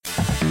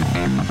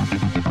In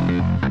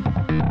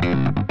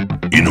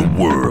a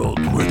world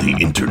where the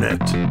internet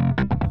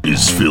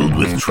is filled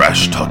with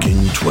trash-talking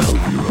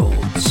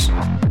 12-year-olds,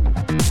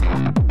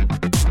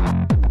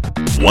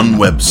 one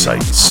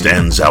website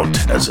stands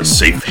out as a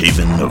safe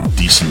haven of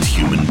decent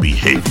human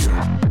behavior.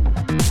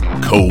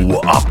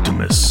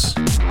 Co-Optimus.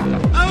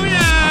 Oh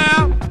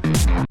yeah!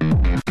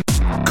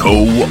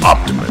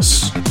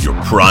 Co-Optimus, your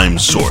prime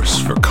source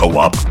for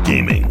co-op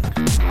gaming.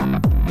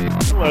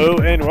 Hello,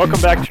 and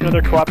welcome back to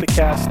another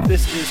Co-Opticast.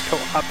 This is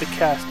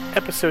Co-Opticast,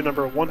 episode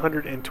number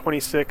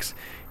 126.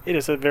 It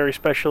is a very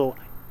special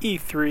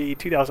E3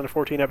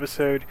 2014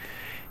 episode.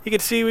 You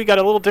can see we got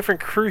a little different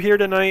crew here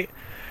tonight.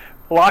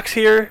 Locke's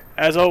here,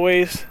 as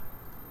always,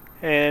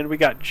 and we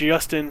got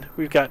Justin,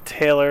 we've got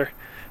Taylor.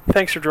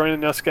 Thanks for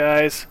joining us,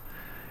 guys.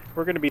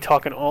 We're going to be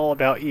talking all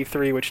about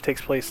E3, which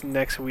takes place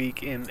next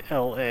week in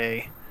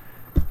LA.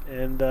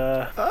 And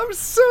I'm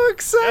so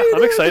excited! yeah,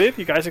 I'm excited.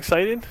 You guys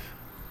excited?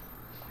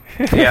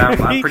 Yeah,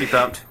 I'm pretty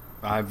pumped.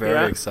 I'm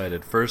very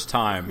excited. First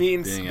time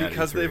Means being at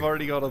because E3. they've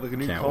already got all the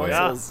new Can't wait.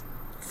 consoles.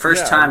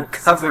 First time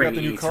since they covering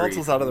got the new E3.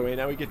 consoles out of the way.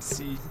 Now we get to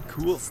see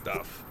cool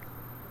stuff.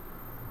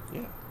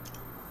 Yeah.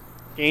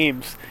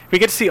 Games. We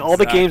get to see all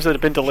the games that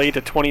have been delayed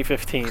to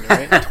 2015,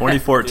 right?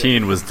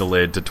 2014 was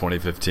delayed to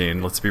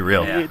 2015. Let's be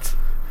real. Yeah.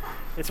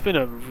 It's been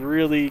a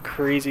really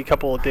crazy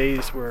couple of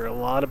days where a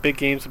lot of big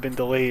games have been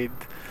delayed.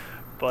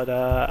 But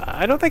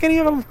I don't think any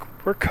of them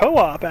were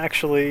co-op,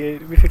 actually.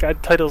 We've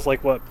got titles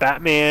like,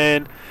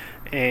 Batman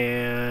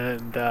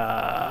and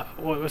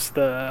what was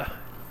the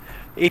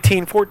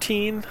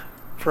 1814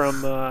 from,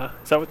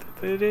 is that what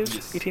it is?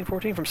 Yes.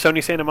 1814 from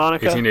Sony Santa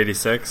Monica?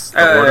 1886.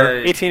 The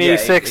Order.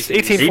 1886, yeah,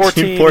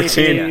 1814,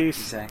 1814. 1880s, Yeah,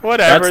 exactly.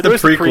 whatever. That's the There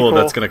was prequel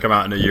that's going to come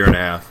out in a year and a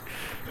half.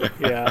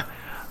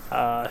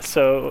 Yeah.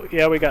 So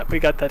yeah, we got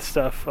that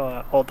stuff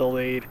all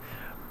delayed.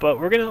 But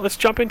let's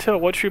jump into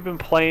what you've been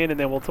playing, and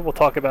then we'll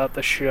talk about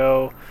the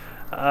show.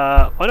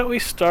 Why don't we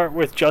start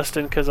with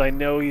Justin, because I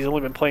know he's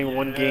only been playing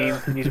one game,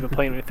 and he's been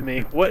playing with me.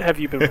 What have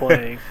you been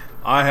playing?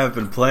 I have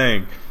been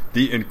playing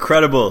The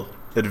Incredible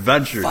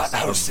Adventures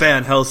of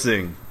Van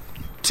Helsing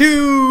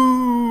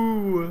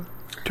 2.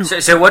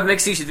 So what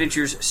makes these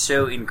adventures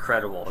so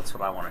incredible? That's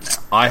what I want to know.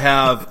 I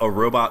have a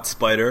robot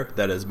spider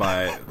that is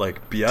my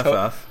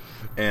BFF,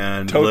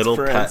 and Totes little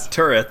friends. pet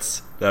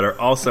turrets that are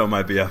also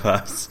my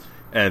BFFs,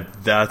 and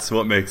that's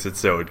what makes it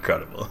so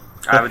incredible.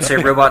 I would say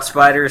Robot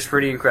Spider is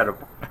pretty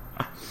incredible.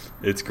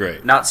 It's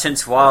great. Not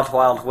since Wild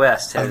Wild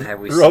West have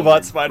we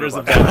Robot seen spiders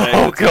Robot have been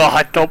Oh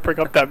God! Don't bring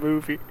up that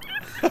movie.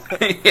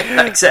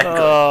 Yeah, exactly.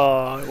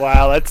 Oh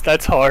wow,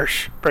 that's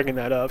harsh. Bringing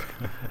that up.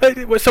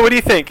 So what do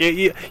you think?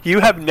 You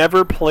have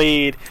never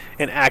played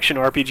an action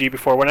RPG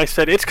before. When I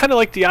said it's kind of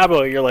like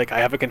Diablo, you're like, I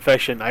have a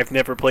confession. I've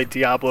never played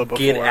Diablo before.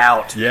 Get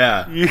out.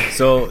 Yeah.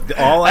 So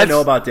all I know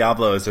That's- about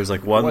Diablo is there's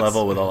one What's-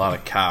 level with a lot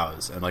of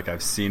cows, and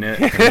I've seen it,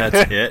 and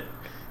that's it.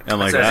 And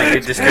That's a that's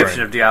good description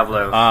great. of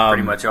Diablo.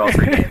 Pretty much all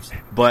three games.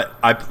 But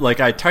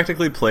I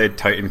technically played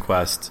Titan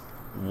Quest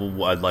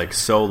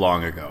so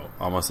long ago,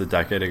 almost a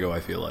decade ago, I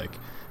feel like,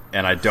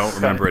 and I don't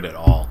remember it at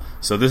all.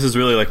 So this is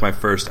really my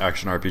first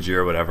action RPG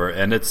or whatever,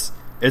 and it's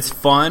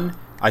fun.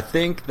 I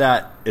think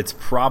that it's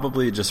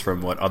probably, just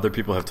from what other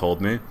people have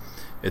told me,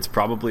 it's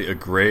probably a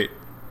great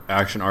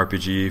action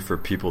RPG for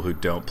people who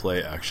don't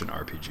play action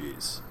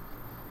RPGs,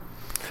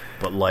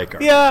 but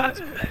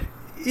RPGs.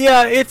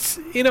 Yeah, it's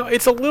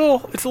a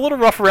little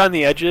rough around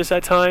the edges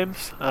at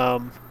times.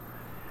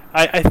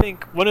 I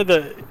think one of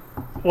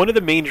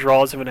the main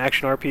draws of an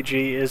action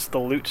RPG is the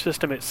loot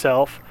system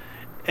itself,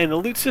 and the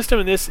loot system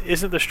in this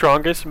isn't the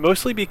strongest,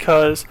 mostly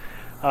because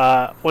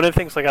one of the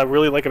things I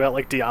really like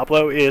about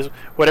Diablo is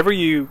whatever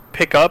you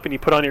pick up and you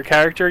put on your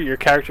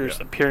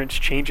character's appearance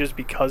changes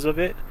because of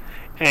it,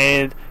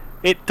 and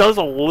it does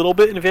a little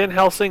bit in Van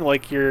Helsing,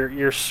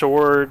 your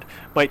sword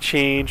might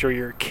change or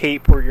your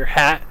cape or your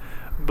hat.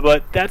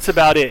 But that's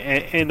about it,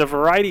 and the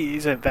variety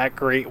isn't that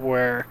great.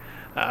 Where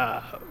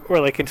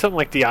in something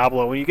like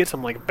Diablo, when you get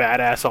some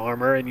badass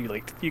armor and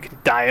you can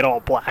dye it all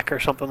black or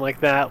something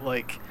like that,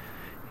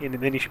 and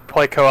then you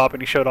play co-op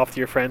and you show it off to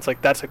your friends.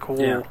 That's a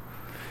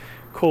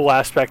cool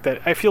aspect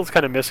that I feel is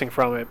kind of missing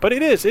from it. But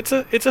it's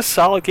a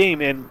solid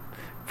game, and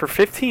for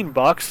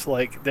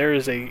 $15, there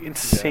is a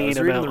insane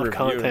amount of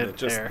content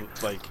there.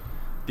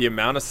 The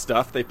amount of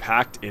stuff they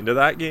packed into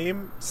that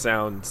game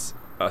sounds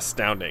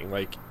astounding.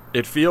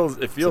 It feels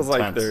like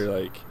intense.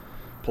 they're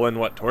pulling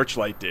what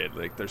Torchlight did.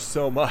 There's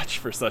so much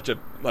for such a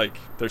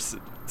they're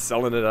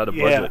selling it at a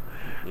budget,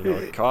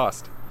 at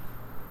cost.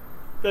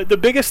 The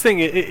biggest thing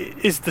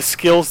is the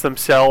skills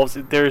themselves.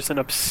 There's an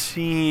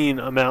obscene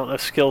amount of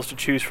skills to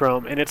choose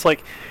from, and it's I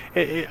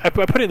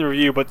put it in the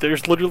review, but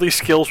there's literally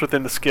skills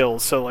within the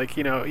skills. So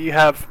you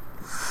have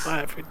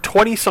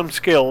 20-some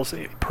skills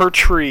per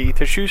tree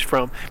to choose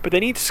from, but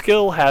then each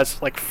skill has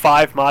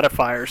 5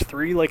 modifiers,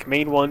 3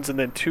 main ones and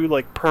then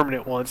 2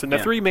 permanent ones, and the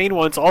 3 main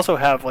ones also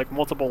have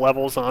multiple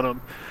levels on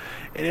them,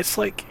 and it's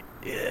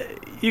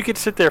you could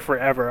sit there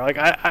forever.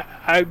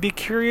 I'd be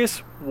curious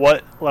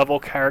what level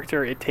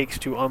character it takes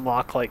to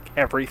unlock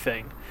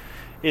everything,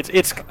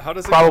 It's How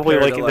does it probably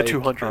compare like to,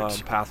 in the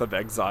 200s. Path of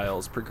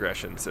Exile's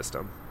progression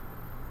system?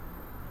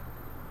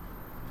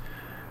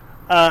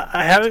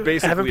 I haven't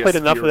Basically played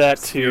enough of that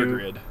sphere to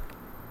grid.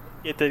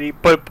 get that deep,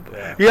 but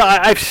yeah,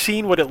 I've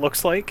seen what it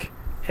looks like,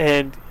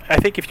 and I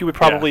think if you would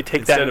probably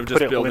take that instead and of put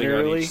just it building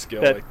on linearly, each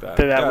skill like that.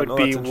 would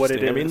be that's what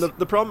it interesting. is. I mean,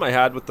 the problem I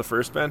had with the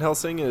first Van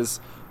Helsing is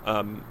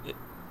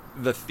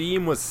the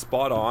theme was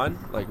spot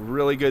on, like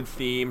really good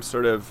theme,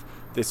 sort of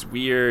this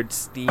weird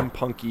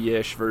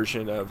steampunky-ish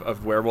version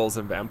of werewolves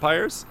and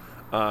vampires,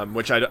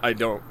 which I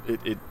don't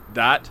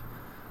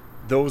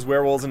those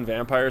werewolves and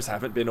vampires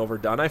haven't been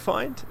overdone, I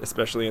find,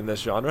 especially in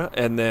this genre.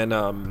 And then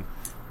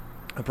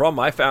the problem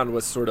I found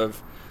was sort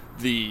of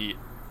the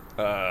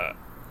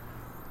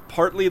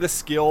partly the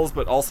skills,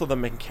 but also the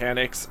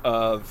mechanics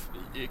of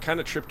it kind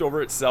of tripped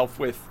over itself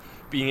with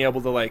being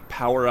able to like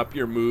power up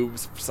your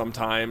moves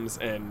sometimes,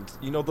 and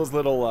you know those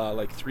little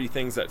like 3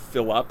 things that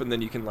fill up and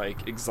then you can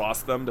like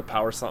exhaust them to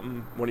power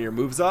one of your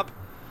moves up.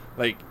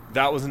 Like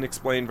that wasn't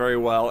explained very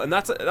well, and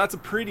that's a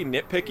pretty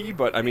nitpicky,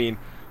 but I mean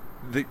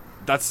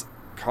that's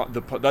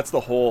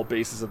the whole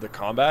basis of the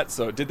combat.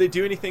 So did they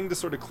do anything to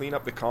sort of clean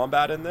up the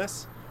combat in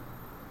this?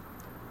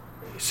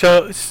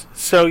 So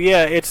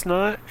yeah, it's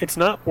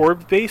not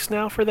orb based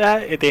now for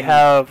that. They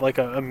have like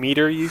a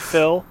meter you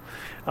fill,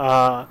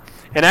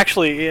 and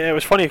actually it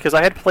was funny because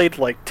I had played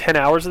like 10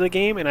 hours of the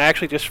game, and I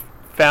actually just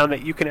found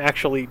that you can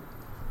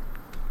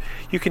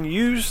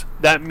use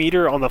that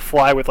meter on the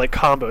fly with like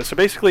combos. So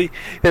basically,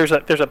 there's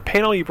a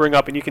panel you bring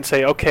up, and you can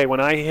say, okay, when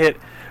I hit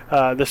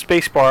the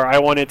space bar, I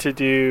want it to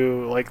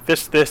do like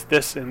this,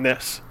 and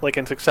this, like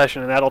in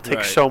succession, and that'll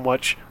take so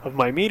much of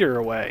my meter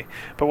away.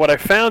 But what I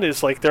found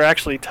is like they're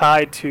actually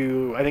tied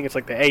to, I think it's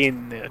like the A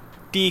and the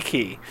D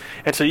key,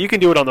 and so you can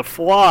do it on the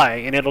fly,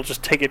 and it'll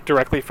just take it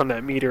directly from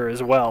that meter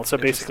as well. So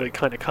basically,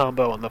 kind of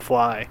combo on the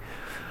fly.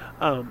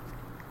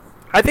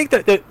 I think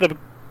that the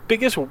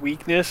biggest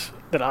weakness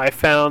that I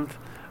found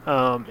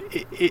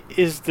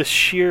is the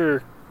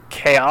sheer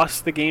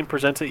chaos the game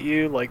presents at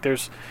you. Like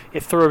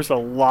it throws a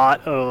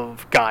lot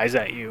of guys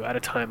at you at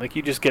a time. Like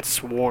you just get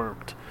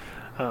swarmed.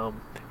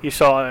 You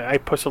saw I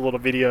posted a little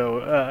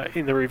video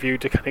in the review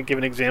to kind of give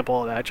an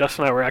example of that.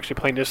 Justin and I were actually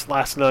playing this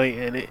last night,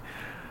 and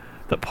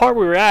the part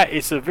we were at,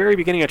 it's the very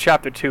beginning of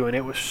chapter 2, and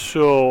it was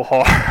so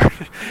hard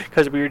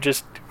because we were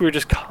just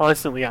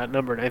constantly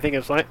outnumbered. And I think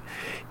it's like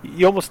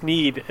you almost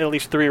need at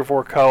least 3 or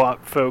 4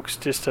 co-op folks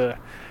just to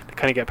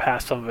kind of get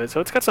past some of it.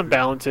 So it's got some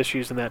balance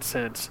issues in that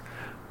sense.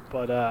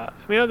 But I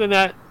mean, other than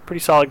that, pretty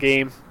solid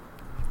game.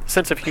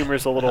 Sense of humor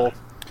is a little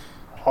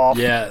off.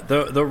 Yeah,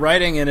 the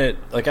writing in it,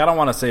 like I don't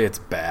want to say it's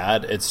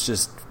bad. It's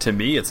just, to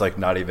me, it's like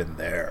not even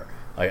there.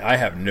 Like I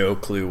have no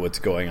clue what's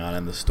going on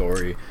in the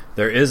story.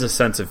 There is a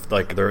sense of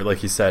like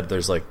you said,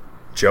 there's like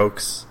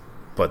jokes,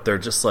 but they're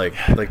just like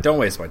don't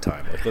waste my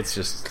time. Like let's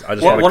just. I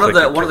just one of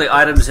the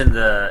items in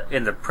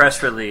the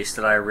press release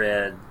that I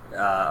read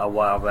a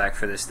while back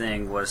for this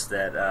thing was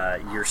that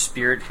your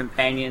spirit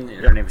companion,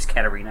 her name is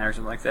Katarina or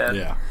something like that.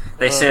 Yeah.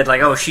 They said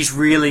like, oh, she's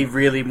really,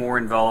 really more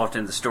involved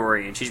in the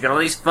story, and she's got all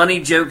these funny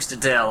jokes to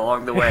tell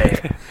along the way.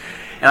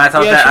 And I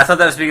thought I thought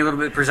that was being a little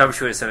bit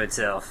presumptuous of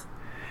itself.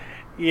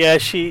 Yeah,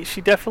 she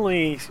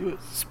definitely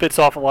spits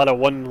off a lot of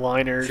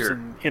one-liners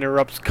and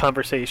interrupts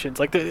conversations.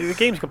 Like the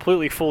game's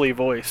completely fully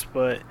voiced,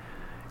 but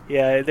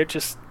yeah,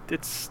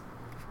 it's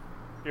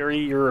very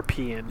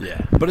European.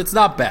 Yeah, but it's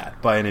not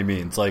bad by any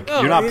means. Like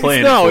you're not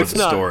playing it for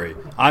the story.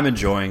 I'm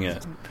enjoying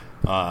it.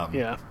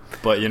 Yeah,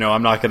 but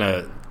I'm not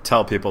gonna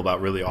tell people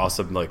about really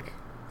awesome like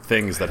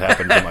things that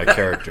happen to my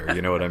character.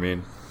 You know what I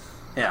mean?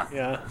 Yeah.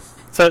 Yeah.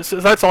 So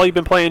that's all you've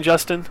been playing,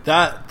 Justin?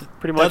 That's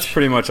pretty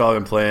much all I've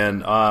been playing.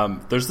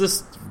 There's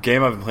this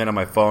game I've been playing on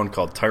my phone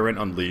called Tyrant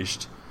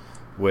Unleashed,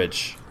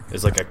 which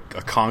is like a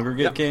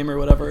congregate game or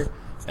whatever.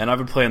 And I've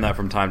been playing that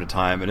from time to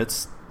time, and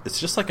it's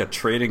just like a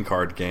trading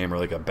card game or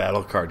like a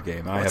battle card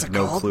game. I have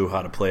no clue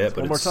how to play it,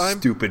 but it's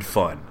stupid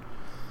fun.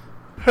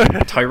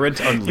 Tyrant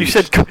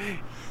Unleashed.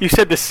 You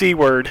said the C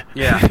word.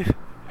 Yeah.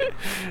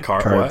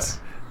 Cards.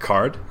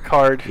 Card?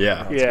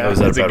 Yeah.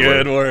 That's a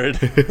good word.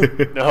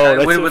 No,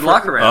 that's with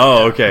lock around.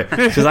 Oh, okay.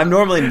 Because I'm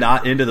normally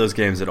not into those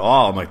games at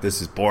all. I'm like,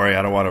 this is boring.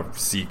 I don't want to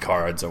see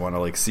cards. I want to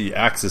like see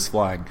axes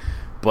flying.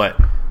 But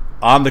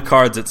on the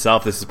cards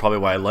itself, this is probably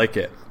why I like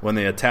it. When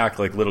they attack,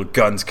 like little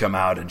guns come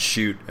out and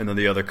shoot, and then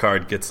the other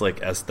card gets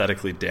like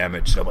aesthetically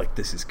damaged. I'm like,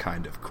 this is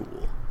kind of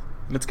cool.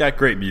 And it's got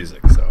great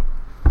music, so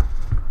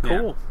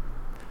cool.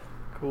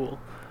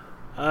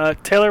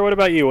 Taylor, what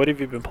about you? What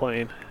have you been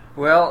playing?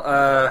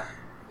 Well,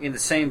 in the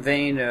same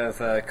vein of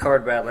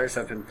card battlers,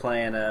 I've been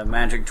playing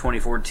Magic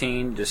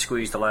 2014 to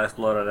squeeze the last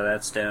blood out of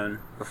that stone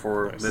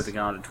before moving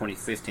on to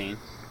 2015.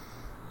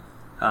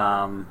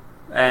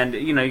 And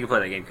you can play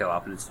that game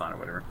co-op and it's fun or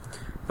whatever.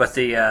 But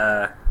the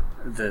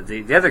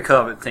other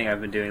co-op thing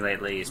I've been doing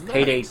lately is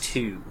Payday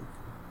 2,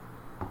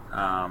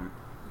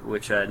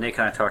 which Nick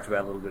and I talked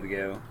about a little bit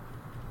ago.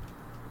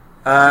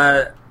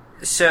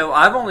 So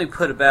I've only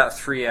put about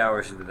 3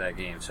 hours into that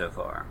game so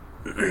far,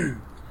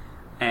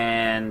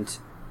 and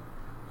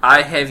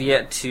I have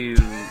yet to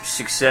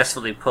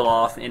successfully pull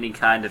off any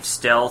kind of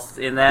stealth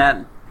in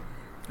that,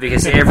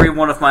 because every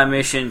one of my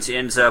missions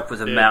ends up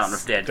with a mountain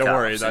of dead Don't cops.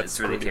 worry, that's it's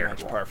really pretty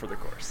terrible. much par for the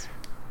course.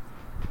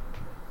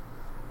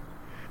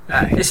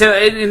 So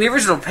in the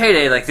original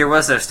Payday, like, there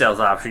was no stealth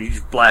option. You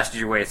just blasted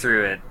your way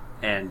through it,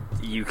 and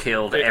you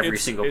killed every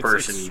single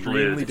person you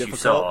blew that you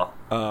saw.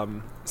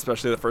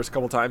 Especially the first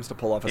couple times to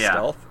pull off a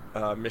stealth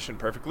mission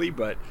perfectly,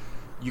 but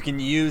you can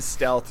use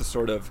stealth to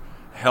sort of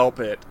help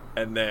it,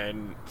 and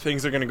then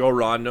things are going to go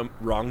wrong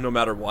no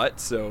matter what,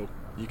 so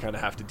you kind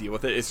of have to deal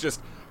with it. It's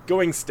just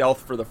going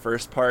stealth for the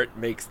first part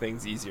makes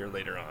things easier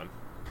later on.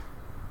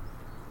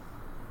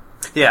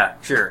 Yeah,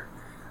 sure.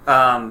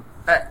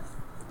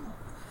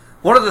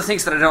 One of the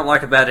things that I don't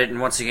like about it,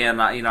 and once again,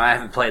 I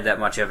haven't played that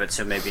much of it,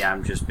 so maybe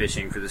I'm just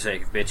bitching for the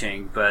sake of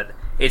bitching, but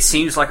it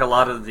seems like a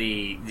lot of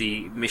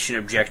the mission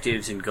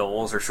objectives and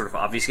goals are sort of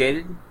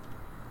obfuscated.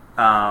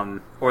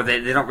 Or they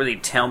don't really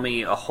tell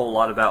me a whole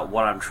lot about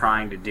what I'm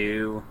trying to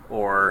do,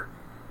 or,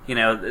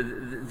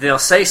 they'll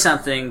say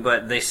something,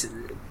 but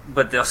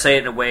they'll say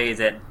it in a way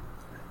that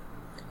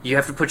you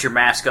have to put your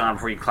mask on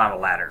before you climb a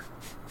ladder,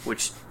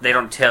 which they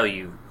don't tell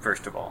you,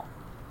 first of all.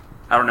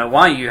 I don't know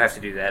why you have to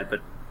do that,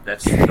 but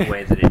that's the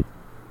way that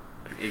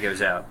it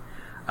goes out.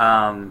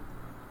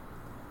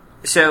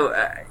 So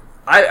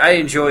I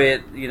enjoy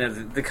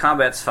it. The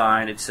combat's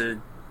fine. It's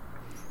a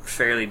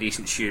fairly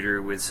decent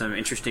shooter with some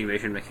interesting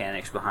mission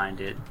mechanics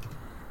behind it,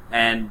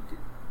 and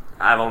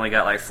I've only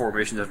got like 4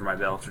 missions under my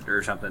belt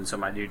or something, so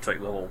my dude's like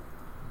level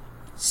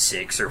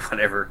 6 or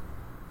whatever.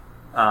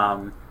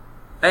 And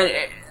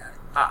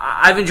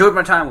I've enjoyed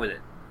my time with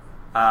it,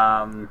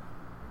 and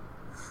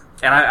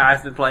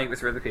I've been playing it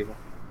with other people.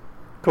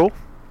 Cool.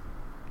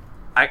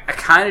 I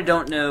kind of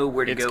don't know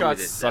where to go with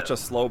it. It's got such a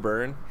slow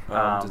burn,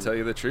 to tell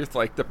you the truth.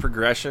 Like, the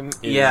progression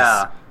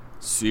is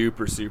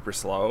super, super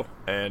slow.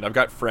 And I've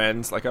got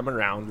friends, like, I'm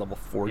around level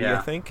 40, I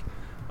think.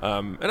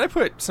 And I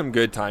put some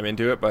good time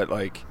into it, but,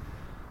 like,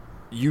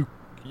 you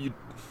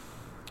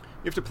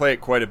have to play it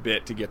quite a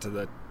bit to get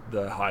to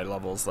the high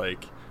levels.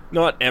 Like,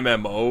 not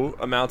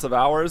MMO amounts of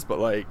hours, but,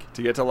 like,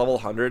 to get to level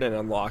 100 and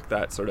unlock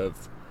that sort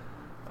of,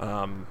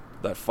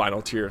 that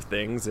final tier of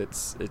things,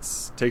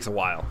 it's takes a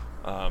while.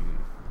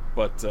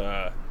 But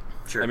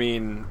sure. I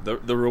mean,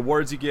 the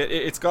rewards you get,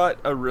 it's got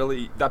a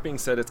really, that being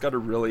said, it's got a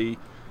really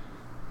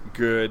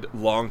good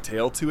long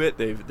tail to it.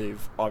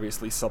 They've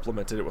obviously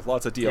supplemented it with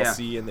lots of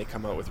DLC, and they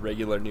come out with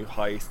regular new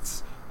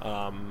heists.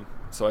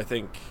 So I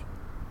think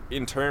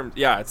in terms,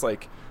 it's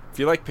like, if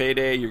you like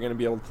Payday, you're going to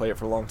be able to play it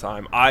for a long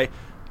time. I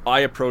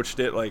approached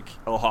it like,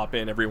 I'll hop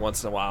in every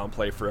once in a while and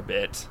play for a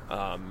bit.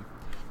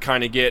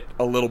 Kind of get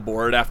a little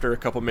bored after a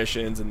couple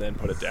missions and then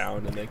put it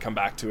down and then come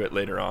back to it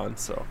later on.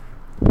 So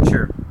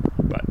sure.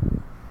 But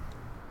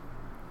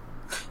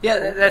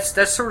yeah,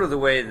 that's sort of the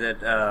way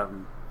that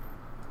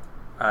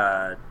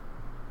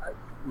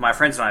my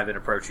friends and I have been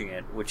approaching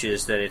it, which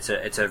is that it's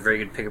a very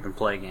good pick up and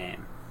play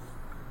game.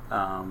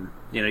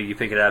 You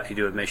pick it up, you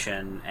do a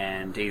mission,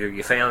 and either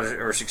you fail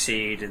or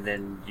succeed, and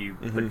then you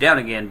put it down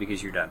again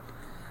because you're done.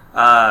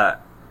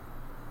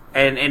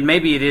 And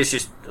maybe it is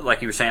just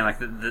like you were saying, like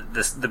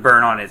the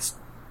burn on it's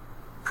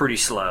pretty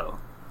slow.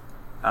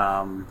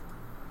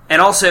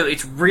 And also,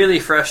 it's really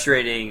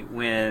frustrating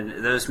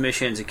when those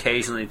missions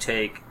occasionally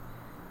take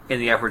in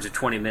the upwards of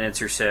 20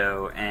 minutes or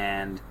so,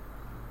 and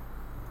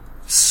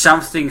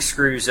something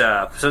screws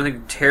up.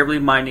 Something terribly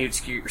minute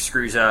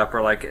screws up,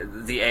 or like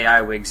the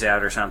AI wigs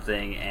out or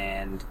something,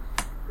 and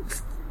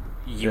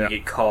you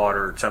get caught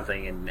or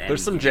something, and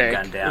there's some you get jank.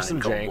 gunned down There's some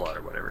in cold jank. blood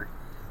or whatever.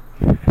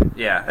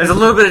 Yeah, there's a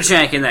little bit of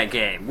jank in that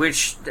game,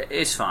 which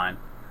is fine.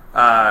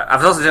 I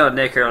was also telling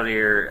Nick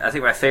earlier, I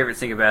think my favorite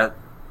thing about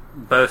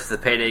both the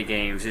Payday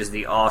games is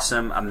the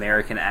awesome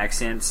American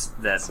accents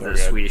that the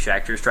Swedish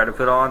actors try to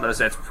put on.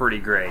 That's pretty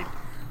great.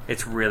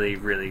 It's really,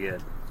 really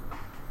good.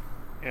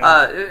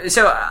 Yeah.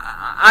 So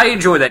I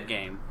enjoy that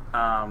game.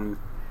 My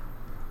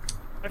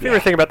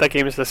favorite thing about that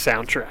game is the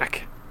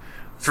soundtrack.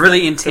 It's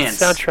really intense.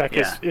 The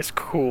soundtrack is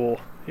cool.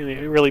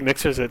 It really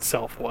mixes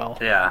itself well.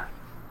 Yeah.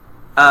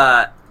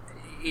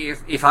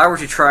 If I were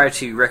to try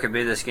to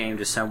recommend this game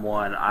to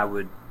someone, I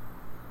would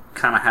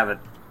kind of have a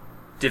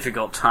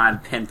difficult time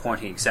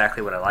pinpointing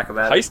exactly what I like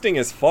about it. Heisting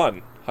is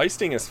fun.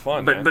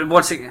 But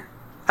once again,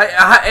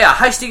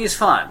 heisting is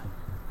fun.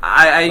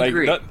 I like,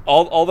 agree.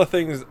 All the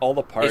things, all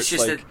the parts, It's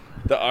just like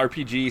the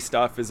RPG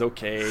stuff is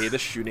okay, the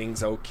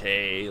shooting's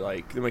okay,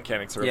 like the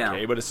mechanics are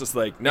okay, but it's just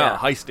like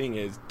heisting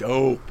is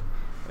dope.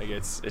 Like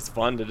it's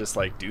fun to just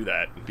like do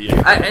that and be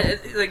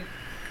like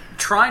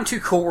trying to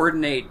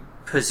coordinate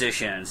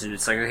positions, and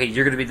it's like, okay,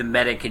 you're going to be the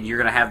medic, and you're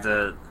going to have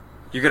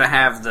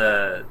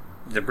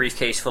the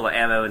briefcase full of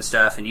ammo and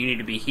stuff, and you need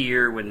to be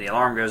here when the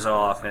alarm goes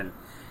off, and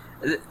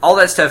all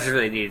that stuff is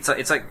really neat.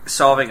 It's like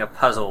solving a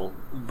puzzle,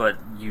 but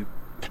you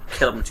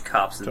kill a bunch of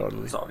cops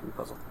and solving the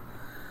puzzle.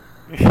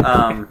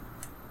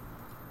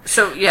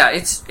 So yeah,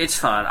 it's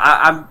fun.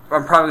 I'm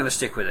probably going to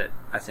stick with it,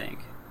 I think.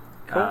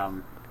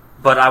 Cool.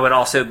 But I would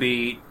also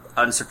be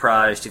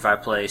unsurprised if I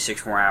play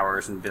 6 more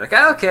hours and be like,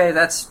 oh, okay,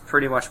 that's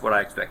pretty much what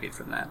I expected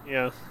from that.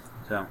 Yeah.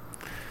 So.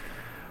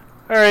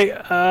 All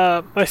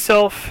right,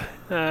 myself,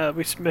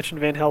 we mentioned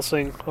Van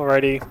Helsing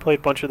already. Played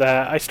a bunch of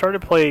that. I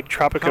started playing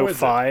Tropico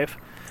 5.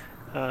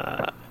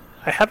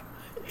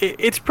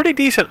 It's pretty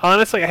decent,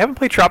 honestly. I haven't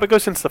played Tropico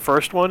since the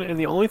first one, and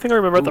the only thing I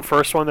remember about the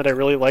first one that I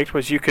really liked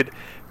was you could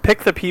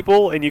pick the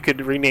people and you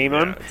could rename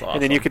them, it's awesome.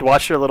 and then you could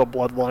watch their little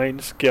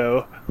bloodlines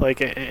go,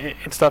 like,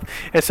 and stuff.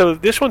 And so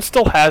this one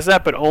still has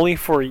that, but only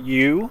for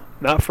you,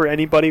 not for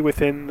anybody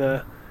within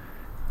the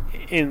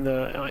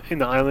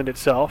island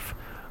itself.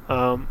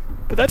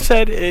 But that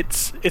said,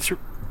 it's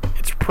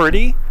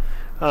pretty.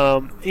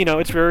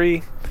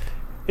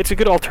 It's a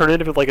good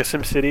alternative of like a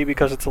SimCity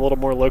because it's a little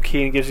more low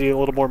key and gives you a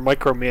little more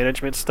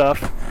micromanagement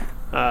stuff.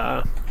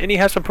 And he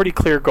has some pretty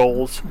clear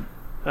goals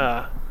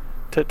to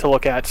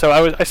look at. So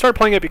I started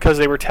playing it because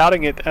they were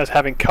touting it as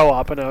having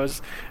co-op, and I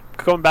was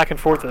going back and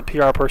forth with the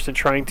PR person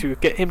trying to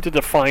get him to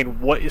define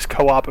what is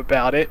co-op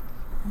about it.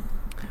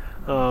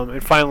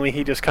 And finally,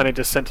 he just kind of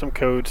just sent some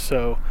code.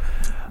 So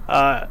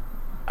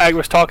I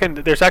was talking.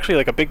 There's actually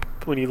like a big,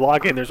 when you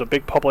log in, there's a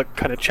big public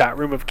kind of chat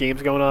room of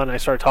games going on. And I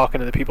started talking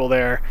to the people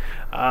there,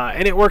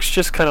 and it works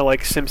just kind of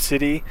like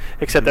SimCity,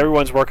 except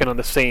everyone's working on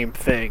the same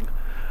thing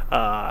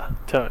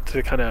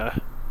to kind of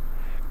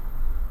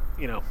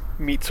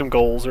meet some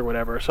goals or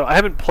whatever. So I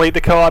haven't played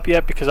the co-op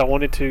yet because I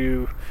wanted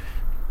to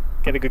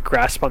get a good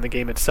grasp on the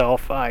game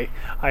itself. I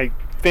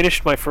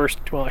finished my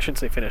first, well, I shouldn't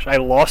say finished. I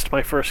lost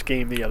my first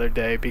game the other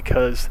day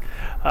because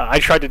I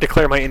tried to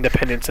declare my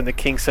independence and the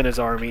king sent his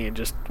army and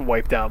just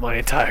wiped out my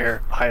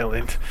entire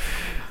island.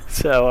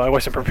 So I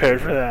wasn't prepared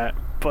for that.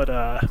 But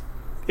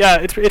yeah,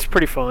 it's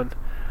pretty fun.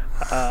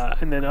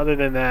 And then other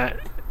than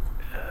that,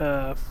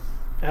 I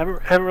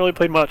haven't really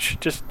played much.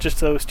 Just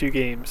those 2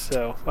 games.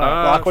 So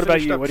Locke, what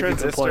about you? What have you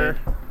been playing?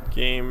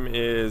 Game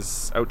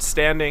is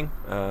outstanding.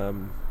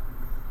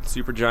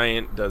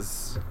 Supergiant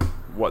does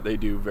what they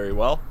do very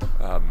well.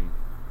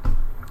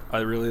 I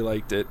really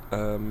liked it.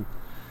 I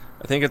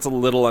think it's a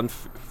little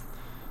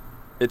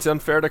it's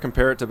unfair to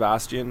compare it to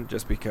Bastion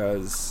just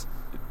because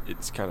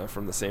it's kind of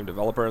from the same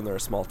developer and they're a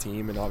small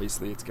team, and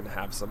obviously it's going to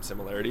have some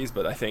similarities,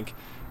 but I think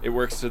it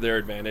works to their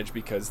advantage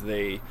because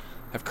they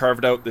have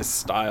carved out this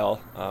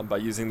style by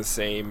using the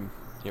same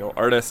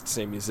artist,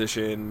 same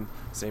musician,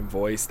 same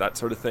voice, that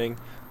sort of thing.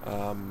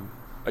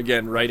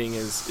 Again, writing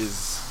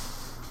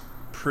is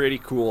pretty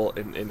cool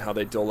in how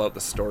they dole out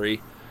the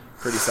story.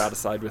 Pretty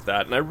satisfied with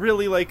that, and I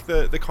really like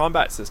the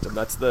combat system.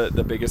 That's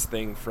the biggest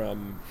thing,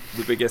 from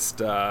the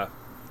biggest I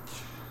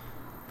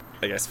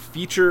guess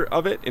feature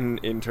of it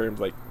in terms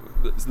like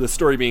the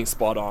story being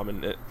spot on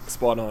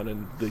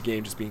and the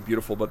game just being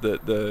beautiful. But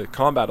the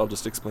combat, I'll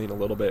just explain a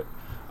little bit.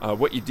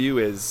 What you do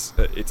is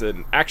it's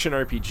an action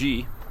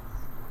RPG,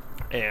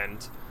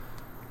 and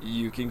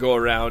you can go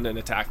around and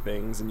attack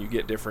things, and you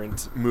get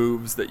different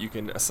moves that you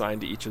can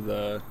assign to each of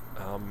the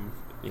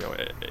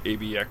A,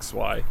 B, X,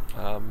 Y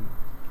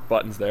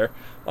buttons there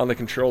on the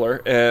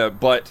controller.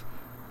 But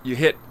you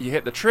hit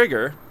the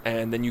trigger,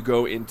 and then you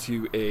go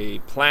into a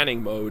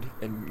planning mode,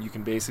 and you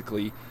can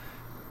basically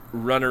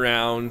run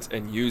around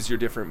and use your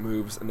different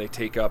moves, and they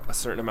take up a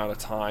certain amount of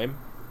time.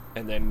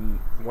 And then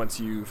once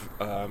you've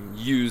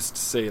used,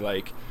 say,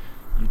 like,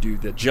 you do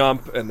the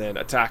jump and then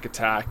attack,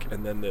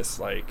 and then this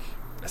like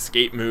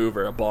escape move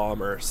or a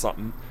bomb or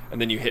something,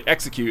 and then you hit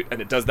execute,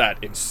 and it does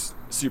that in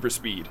super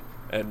speed.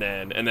 And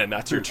then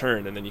that's your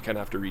turn, and then you kind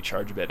of have to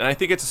recharge a bit. And I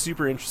think it's a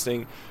super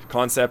interesting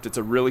concept. It's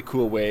a really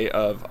cool way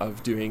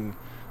of doing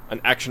an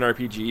action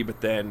RPG,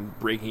 but then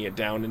breaking it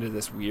down into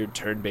this weird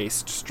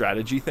turn-based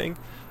strategy thing.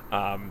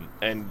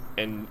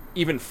 And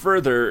even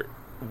further,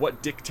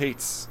 what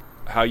dictates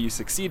how you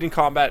succeed in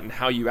combat and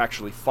how you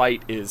actually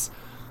fight is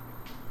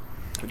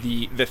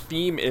the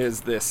theme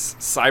is this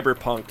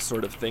cyberpunk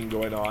sort of thing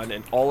going on,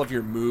 and all of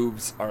your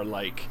moves are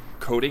like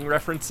coding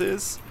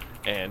references.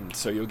 And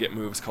so you'll get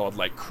moves called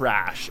like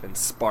crash and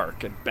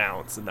spark and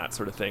bounce and that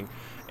sort of thing.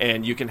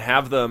 And you can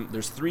have them,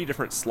 there's 3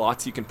 different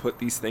slots you can put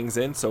these things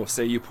in. So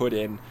say you put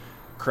in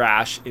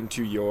crash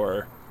into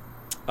your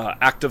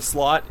active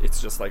slot, it's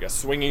just like a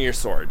swinging your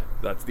sword.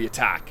 That's the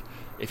attack.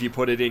 If you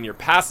put it in your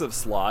passive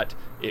slot,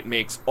 it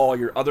makes all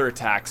your other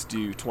attacks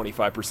do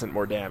 25%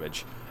 more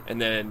damage.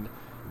 And then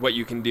what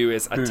you can do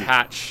is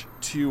attach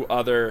 2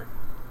 other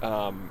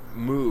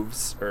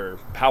moves or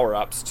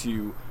power-ups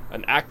to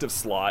an active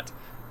slot.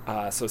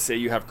 So say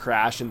you have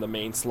crash in the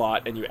main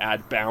slot and you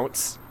add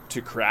bounce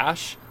to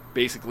crash,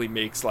 basically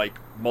makes like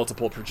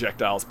multiple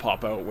projectiles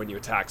pop out when you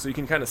attack. So you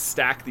can kind of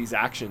stack these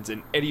actions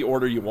in any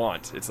order you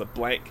want. It's a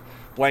blank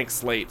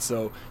slate,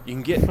 so you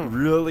can get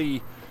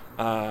really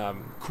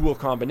cool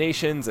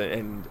combinations,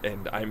 and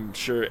I'm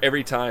sure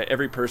every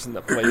person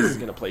that plays is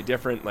going to play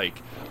different.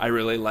 Like, I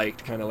really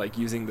liked kind of like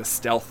using the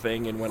stealth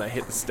thing, and when I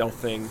hit the stealth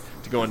thing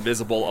to go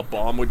invisible, a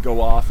bomb would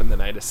go off, and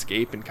then I'd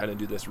escape and kind of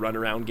do this run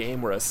around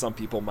game, whereas some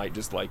people might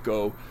just like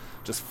go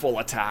just full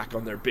attack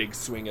on their big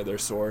swing of their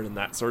sword and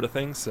that sort of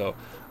thing. So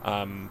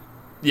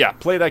yeah,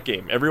 play that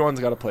game. Everyone's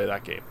got to play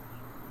that game.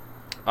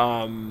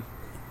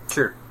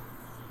 Sure.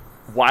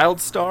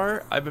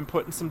 WildStar, I've been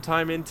putting some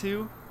time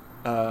into.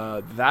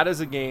 That is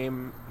a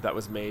game that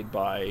was made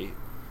by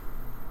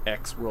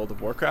ex-World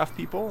of Warcraft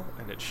people,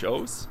 and it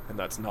shows, and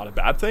that's not a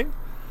bad thing.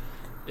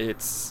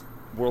 It's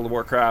World of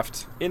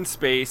Warcraft in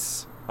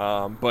space,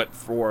 but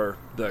for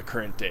the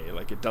current day.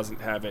 Like, it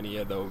doesn't have any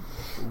of the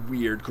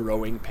weird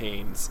growing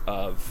pains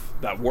of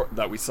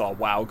that we saw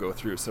WoW go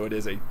through. So it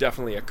is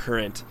definitely a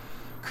current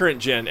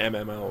gen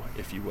MMO,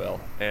 if you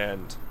will.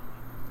 And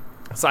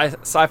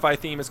sci-fi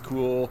theme is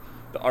cool.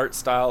 The art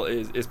style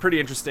is pretty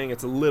interesting.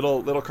 It's a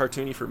little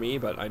cartoony for me,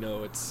 but I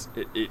know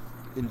it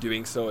in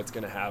doing so, it's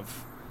going to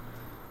have...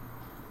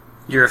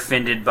 You're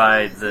offended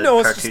by the No,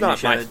 it's just cartoonish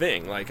not my of it?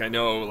 thing. Like, I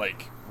know,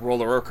 like,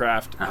 World of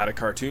Warcraft had a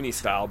cartoony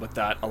style, but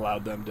that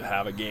allowed them to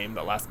have a game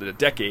that lasted a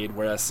decade,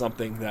 whereas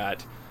something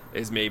that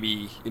is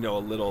maybe, a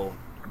little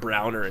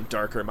browner and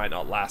darker might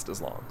not last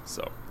as long.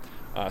 So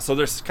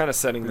they're kind of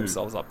setting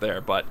themselves up there,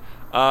 but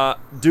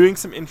doing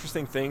some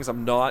interesting things.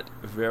 I'm not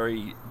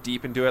very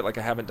deep into it. Like,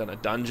 I haven't done a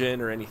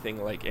dungeon or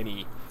anything, like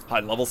any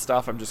high-level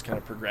stuff. I'm just kind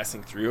of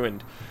progressing through,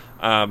 and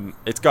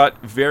it's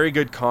got very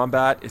good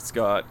combat. It's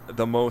got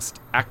the most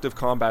active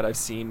combat I've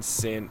seen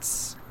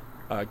since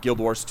Guild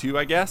Wars 2,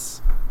 I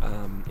guess,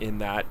 in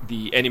that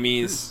the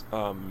enemies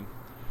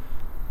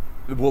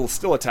will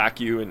still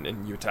attack you,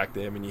 and you attack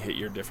them, and you hit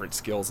your different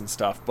skills and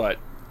stuff,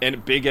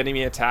 and big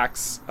enemy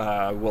attacks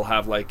will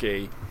have like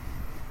a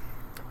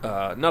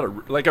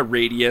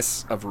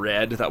radius of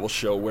red that will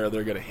show where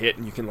they're going to hit,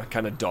 and you can like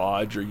kind of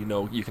dodge, or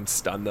you can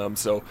stun them.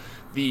 So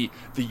the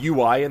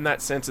UI in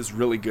that sense is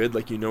really good.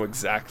 Like,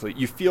 exactly,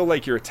 you feel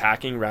like you're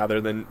attacking rather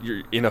than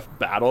you're in a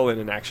battle in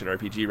an action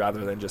RPG,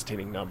 rather than just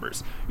hitting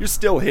numbers. You're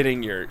still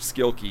hitting your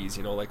skill keys,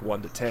 like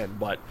 1 to 10,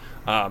 but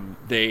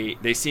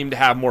they seem to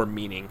have more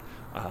meaning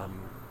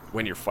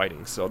when you're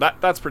fighting. So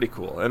that's pretty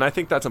cool, and I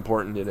think that's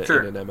important in an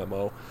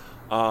MMO.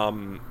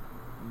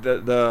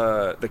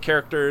 The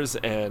characters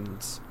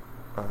and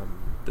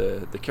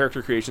the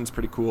character creation is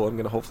pretty cool. I'm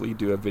going to hopefully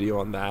do a video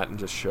on that and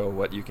just show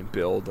what you can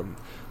build. And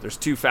there's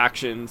 2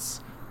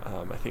 factions.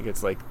 I think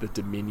it's like the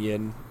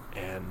Dominion,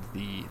 and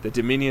the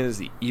Dominion is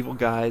the evil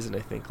guys, and I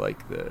think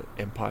like the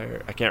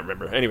Empire, I can't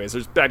remember. Anyways,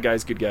 there's bad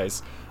guys, good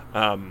guys,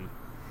 and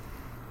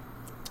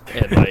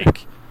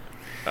like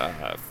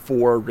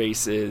 4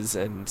 races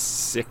and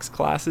 6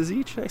 classes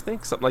each, I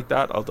think, something like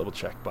that. I'll double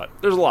check, but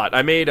there's a lot.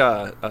 I made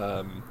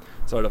a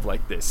sort of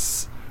like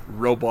this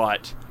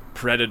robot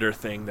predator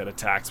thing that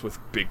attacks with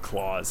big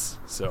claws,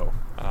 so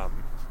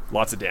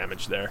lots of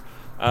damage there.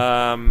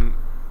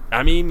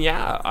 I mean,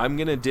 yeah, I'm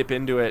gonna dip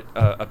into it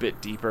a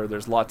bit deeper.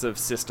 There's lots of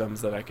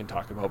systems that I can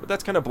talk about, but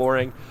that's kind of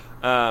boring,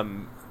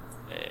 and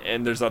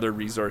there's other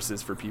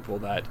resources for people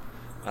that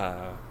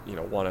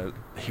want to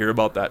hear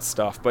about that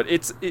stuff. But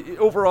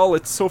overall,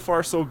 it's so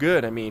far so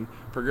good. I mean,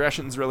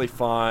 progression's really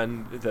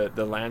fun.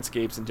 The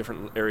landscapes in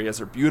different areas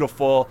are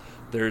beautiful.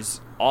 There's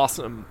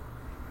awesome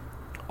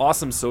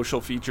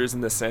social features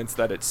in the sense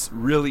that it's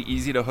really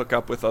easy to hook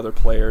up with other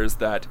players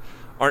that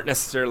aren't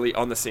necessarily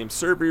on the same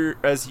server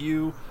as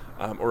you.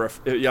 Or if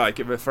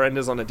a friend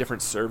is on a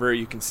different server,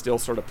 you can still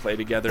sort of play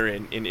together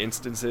in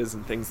instances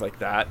and things like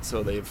that.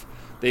 So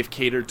they've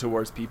catered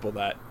towards people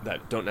that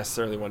don't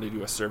necessarily want to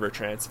do a server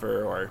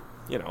transfer, or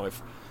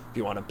if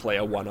you want to play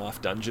a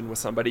one-off dungeon with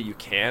somebody, you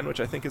can, which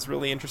I think is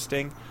really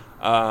interesting.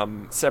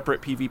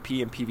 Separate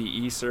PvP and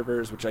PvE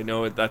servers, which I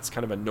know that's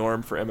kind of a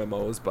norm for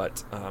MMOs,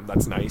 but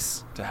that's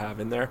nice to have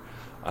in there.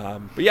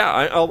 But yeah,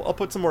 I'll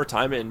put some more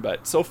time in.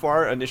 But so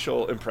far,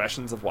 initial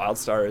impressions of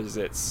WildStar is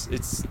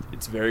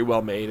it's very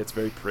well made. It's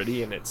very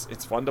pretty, and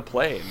it's fun to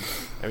play. And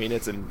I mean,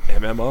 it's an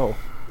MMO.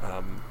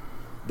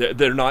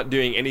 They're not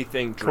doing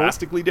anything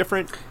drastically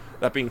different.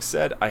 That being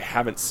said, I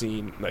haven't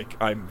seen, like,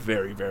 I'm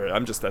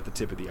just at the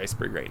tip of the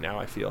iceberg right now,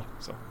 I feel.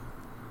 So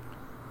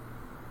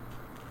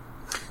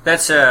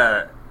that's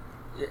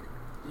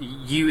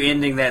you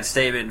ending that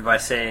statement by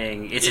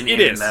saying it's an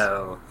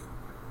MMO.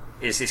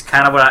 Is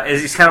kind of what I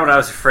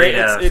was afraid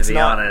of, to be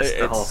honest,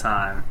 the whole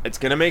time. It's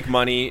gonna make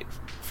money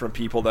from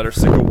people that are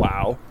sick of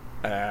WoW,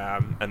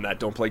 and that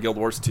don't play Guild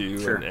Wars 2,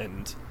 sure.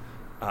 and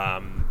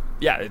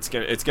yeah, it's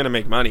gonna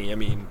make money. I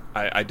mean,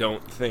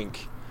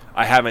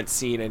 I haven't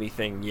seen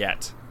anything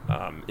yet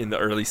in the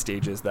early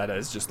stages that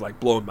has just like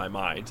blown my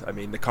mind. I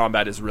mean, the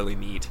combat is really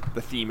neat.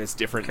 The theme is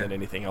different than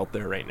anything out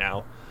there right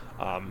now.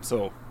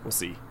 So we'll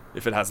see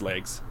if it has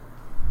legs.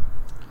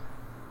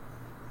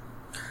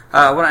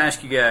 I want to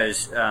ask you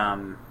guys,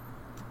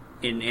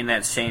 in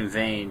that same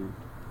vein,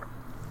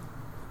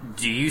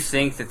 do you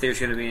think that there's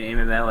going to be an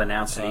MMO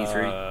announced at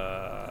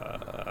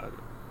E3?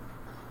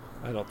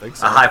 I don't think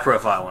so. A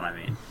high-profile one, I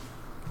mean.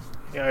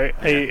 Yeah,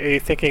 are you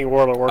thinking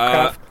World of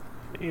Warcraft?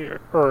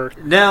 Or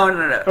no. Or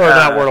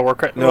not World of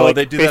Warcraft. No, like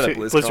they do that at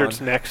BlizzCon.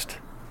 Blizzard's next.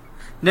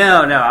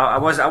 No, I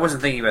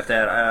wasn't thinking about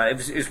that.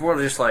 It was more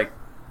just like,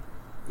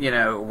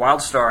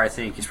 WildStar, I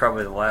think, is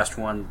probably the last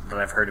one that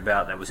I've heard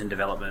about that was in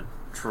development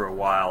for a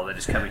while that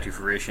is coming to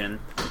fruition.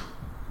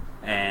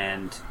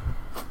 And,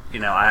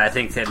 I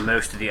think that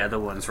most of the other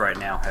ones right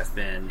now have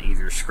been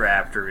either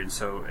scrapped or in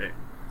some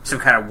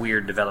kind of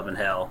weird development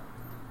hell.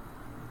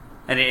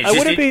 And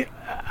it's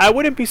I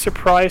wouldn't be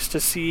surprised to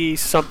see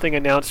something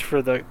announced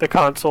for the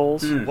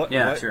consoles. Sure.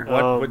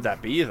 What would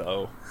that be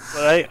though?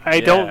 But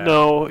I don't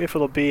know if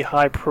it'll be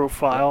high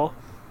profile.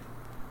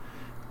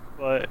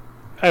 But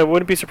I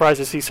wouldn't be surprised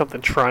to see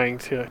something trying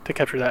to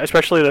capture that,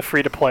 especially the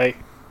free to play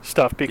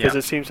stuff, because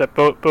it seems that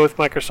both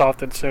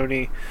Microsoft and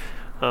Sony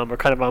are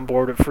kind of on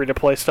board with free to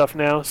play stuff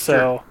now.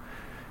 So,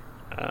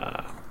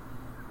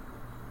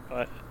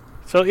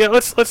 So yeah,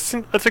 that's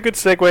a good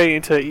segue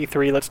into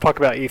E3. Let's talk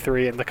about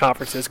E3 and the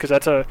conferences, because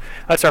that's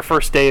our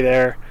first day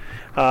there,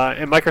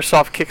 and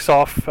Microsoft kicks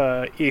off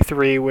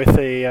E3 with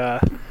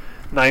a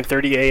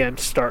 9:30 a.m.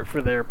 start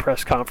for their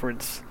press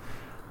conference.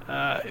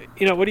 What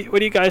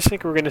do you guys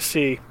think we're going to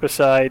see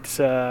besides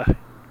Halo?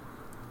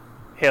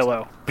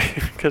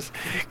 Because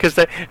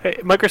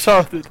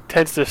Microsoft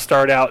tends to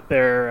start out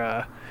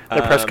their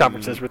press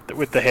conferences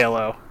with the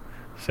Halo,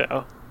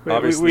 so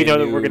we know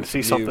that we're going to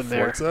see something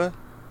Forza? there.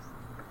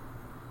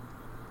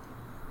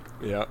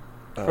 Yeah.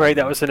 Right,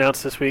 that was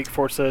announced this week.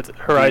 Forza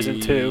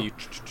Horizon 2.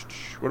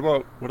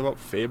 What about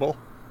Fable?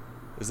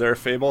 Is there a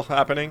Fable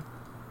happening?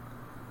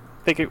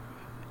 I think it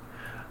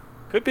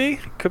could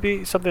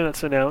be something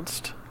that's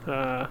announced.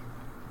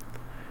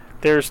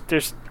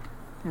 There's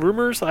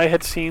rumors I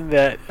had seen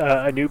that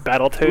a new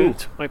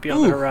Battletoads might be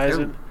on the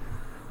horizon,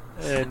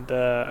 and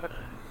that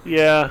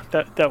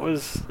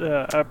was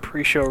a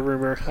pre-show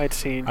rumor I'd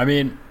seen. I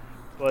mean,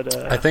 but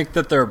I think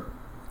that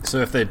so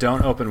if they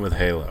don't open with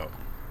Halo,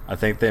 I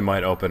think they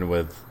might open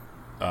with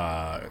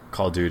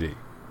Call of Duty,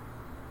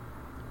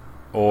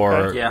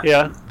 or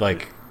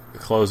like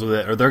close with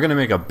it, or they're going to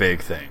make a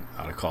big thing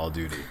out of Call of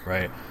Duty,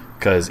 right?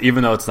 Because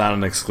even though it's not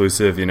an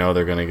exclusive, they're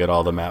going to get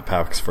all the map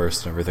packs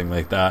first and everything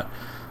like that.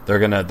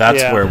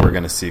 That's where we're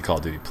going to see Call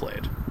of Duty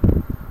played.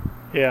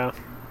 Yeah.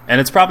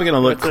 And it's probably going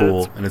to look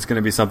cool, and it's going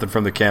to be something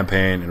from the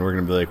campaign, and we're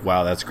going to be like,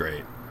 wow, that's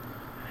great.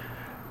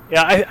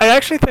 Yeah, I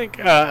actually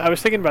think, I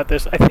was thinking about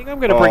this, I think I'm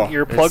going to bring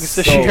earplugs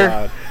this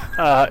year,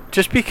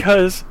 just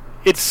because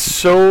it's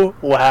so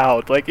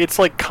loud. Like, it's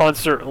like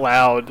concert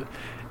loud,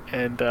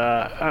 and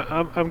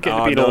I'm getting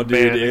to be an old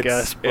man, I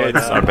guess. But,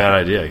 it's not a bad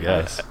idea, I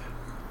guess.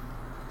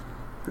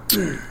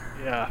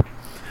 Yeah.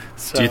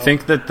 So, do you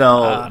think that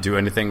they'll do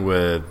anything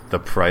with the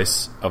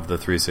price of the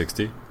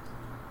 360?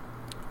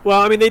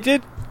 Well, I mean, they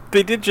did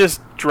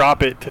just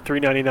drop it to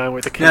 $399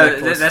 with the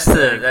Kinect. No, that's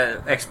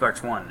the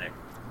Xbox One, Nick.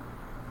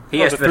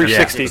 The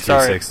 360.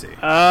 Sorry. 360.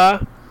 I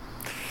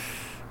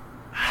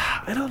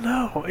don't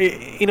know.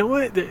 You know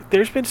what?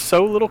 There's been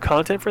so little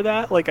content for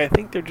that. Like, I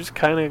think they're just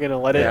kind of going to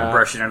let it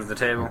brush it under the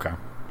table. Okay.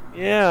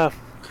 Yeah.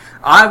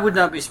 I would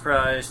not be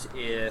surprised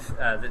if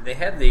they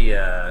had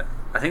the.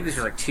 I think this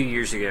was like 2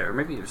 years ago, or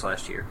maybe it was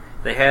last year.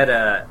 They had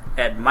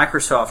at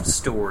Microsoft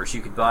stores,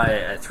 you could buy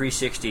a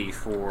 360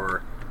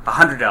 for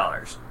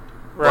 $100.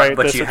 Right,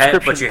 but you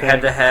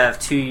had to have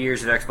 2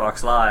 years of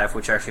Xbox Live,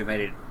 which actually made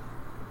it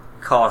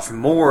cost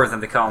more than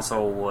the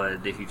console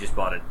would if you just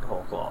bought it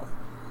whole cloth.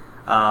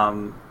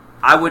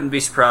 I wouldn't be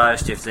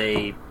surprised if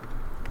they,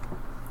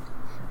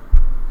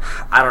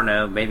 I don't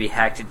know, maybe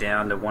hacked it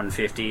down to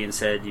 $150 and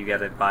said you got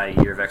to buy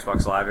a year of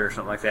Xbox Live or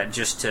something like that,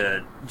 just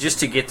to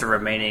get the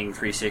remaining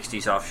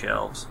 360s off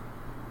shelves,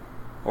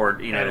 or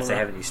if they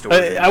have any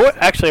stores. I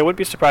wouldn't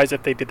be surprised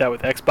if they did that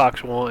with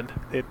Xbox One.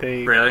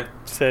 They really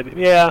said,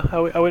 yeah,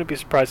 I wouldn't be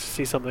surprised to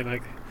see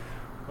something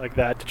like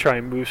that to try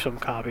and move some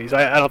copies.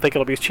 I don't think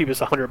it'll be as cheap as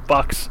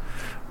 $100,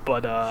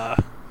 but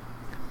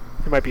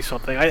there might be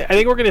something. I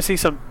think we're going to see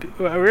some.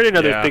 We already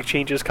know there's big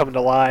changes coming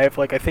to Live.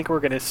 Like, I think we're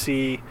going to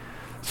see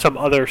some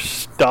other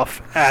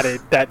stuff added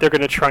that they're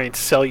going to try and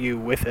sell you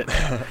with it.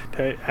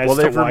 As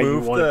to why you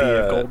want to be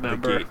a gold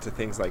member. The gate to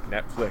things like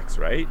Netflix,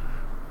 right?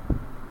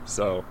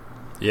 So.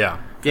 Yeah.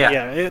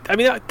 I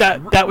mean,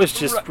 that was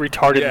just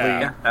retardedly.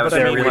 Yeah, that was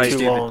way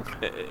too long.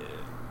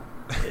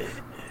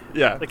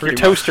 Yeah, like your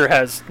toaster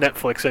has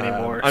Netflix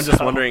anymore. I'm just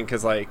wondering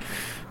because, as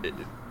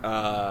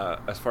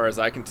far as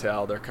I can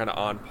tell, they're kind of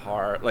on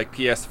par. Like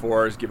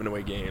PS4 is giving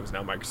away games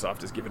now.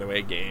 Microsoft is giving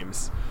away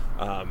games,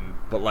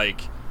 but like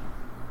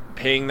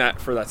paying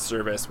that for that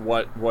service,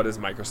 what is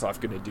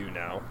Microsoft going to do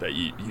now that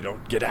you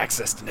don't get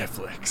access to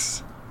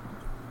Netflix?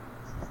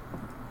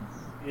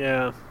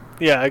 Yeah,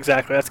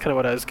 exactly. That's kind of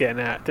what I was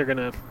getting at. They're going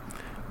to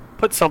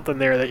put something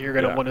there that you're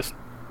going to want to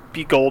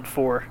be gold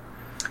for.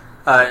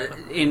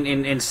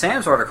 In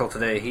Sam's article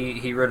today,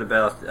 he wrote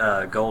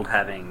about Gold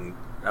having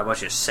a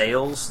bunch of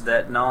sales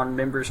that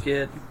non-members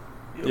get.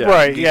 Yeah.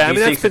 Right, yeah. I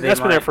mean, that's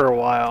been there for a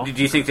while.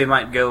 Do you think they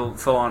might go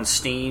full on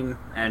Steam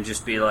and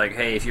just be like,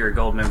 hey, if you're a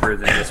Gold member,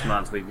 then this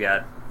month we've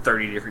got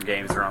 30 different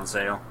games that are on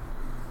sale?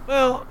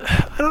 Well,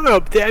 I don't know.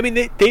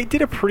 They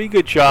did a pretty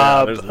good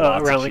job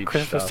around like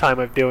Christmas time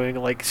of doing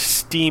like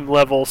Steam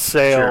level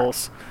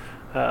sales.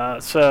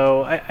 Sure.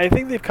 So I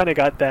think they've kind of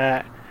got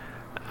that.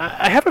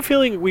 I have a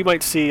feeling we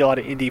might see a lot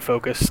of indie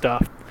focused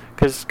stuff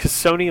because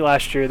Sony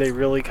last year they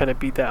really kind of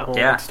beat that home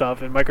and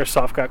stuff, and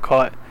Microsoft got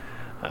caught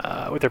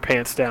with their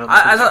pants down.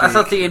 I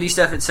thought the indie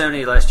stuff at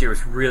Sony last year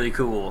was really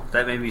cool.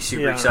 That made me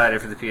super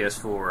excited for the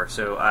PS4.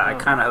 So I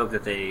kind of hope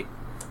that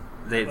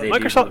they do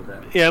Microsoft,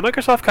 that.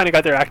 Microsoft kind of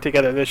got their act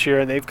together this year,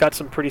 and they've got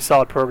some pretty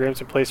solid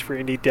programs in place for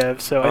indie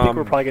devs. So I think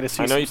we're probably going to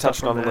see. I know some you stuff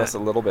touched on that. this a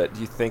little bit.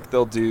 Do you think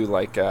they'll do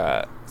like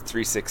a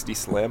 360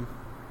 Slim?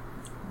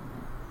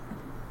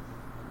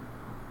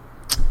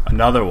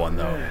 Another one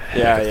though.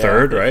 Yeah, the yeah.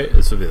 third, right?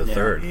 This would be the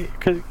third.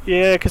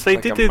 Because they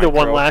Like did a do the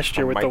one micro- last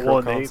year a with the micro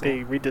one. console? They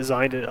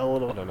redesigned it a I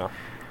little. don't know.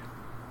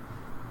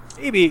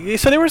 Maybe.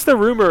 So there was the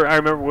rumor, I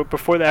remember,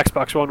 before the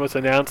Xbox One was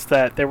announced,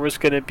 that there was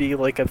going to be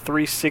like a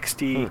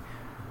 360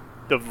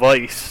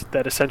 device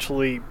that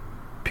essentially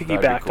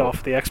piggybacked cool.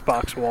 off the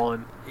Xbox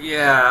One.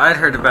 Yeah, I'd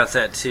heard about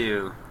that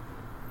too.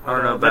 I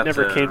don't know about that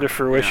never the- came to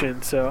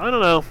fruition, so I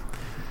don't know.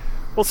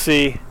 We'll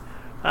see.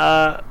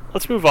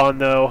 Let's move on,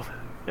 though,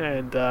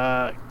 and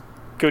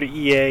go to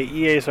EA.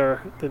 EA's the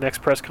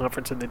next press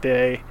conference in the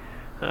day,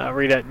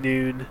 right at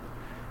noon.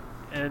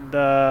 And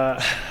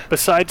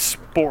besides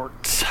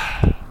sports...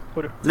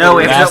 No,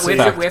 we have Mass to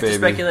Effect, baby.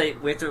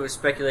 speculate. We have to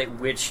speculate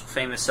which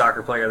famous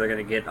soccer player they're going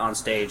to get on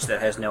stage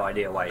that has no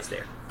idea why he's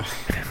there.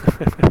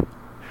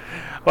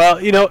 Well,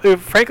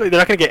 frankly, they're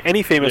not going to get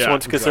any famous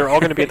ones because they're all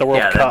going to be at the World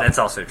Yeah, Cup. that's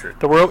also true.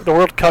 The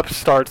World Cup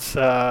starts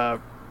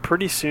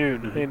pretty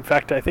soon. In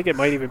fact, I think it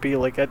might even be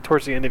like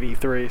towards the end of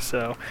E3.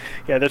 So,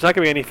 yeah, there's not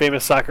going to be any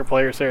famous soccer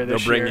players there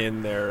this They'll year. bring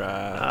in their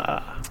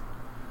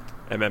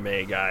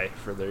MMA guy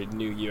for their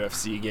new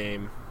UFC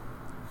game.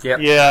 Yep.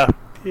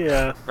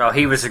 Yeah. Well,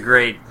 he was a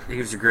great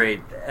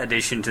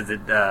addition to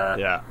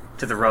the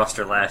to the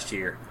roster last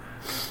year.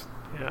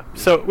 Yeah.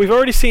 So we've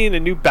already seen a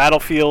new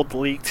Battlefield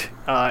leaked.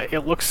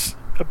 It looks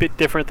a bit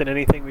different than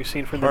anything we've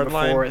seen from them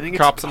Hardline? before. I think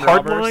it's Cops and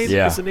Robbers? Hardline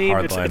Yeah, is the name.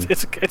 Hardline.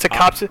 It's a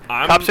cops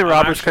and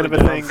robbers kind of a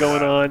thing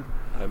going on.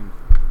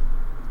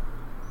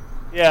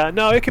 Yeah,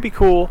 no, it could be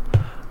cool,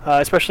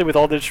 especially with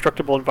all the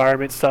destructible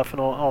environment stuff and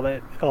all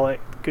that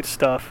good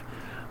stuff.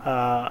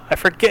 I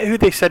forget who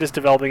they said is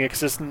developing it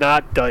because it's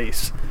not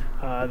DICE.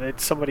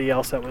 It's somebody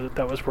else that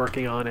was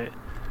working on it.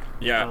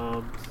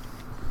 Yeah.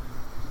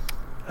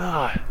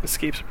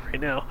 Escapes me right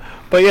now.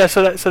 But yeah,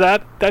 so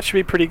that should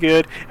be pretty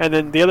good. And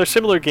then the other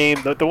similar game,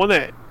 the one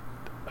that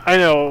I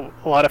know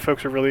a lot of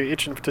folks are really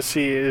itching to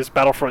see is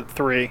Battlefront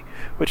 3,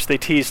 which they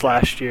teased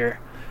last year.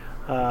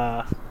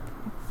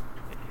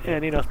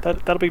 And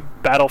that'll be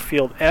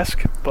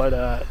Battlefield-esque,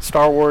 but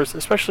Star Wars,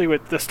 especially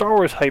with the Star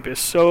Wars hype, is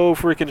so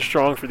freaking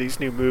strong for these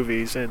new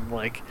movies, and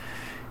like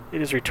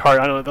it is retarded.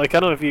 I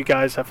don't know if you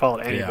guys have followed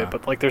any of Yeah. it,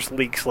 but like there's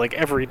leaks like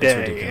every day.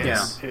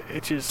 ridiculous. And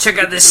it just Check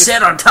out this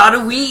set on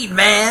Tatooine,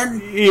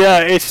 man. Yeah,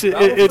 it's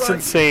Battlefront-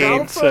 insane.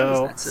 Battlefront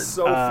So That's a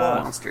so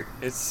fun. monster.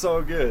 It's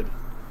so good.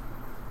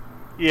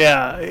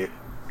 yeah. Do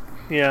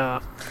we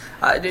have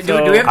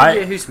So- any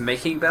idea who's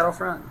making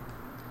Battlefront?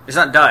 It's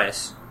not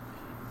DICE.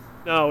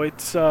 No,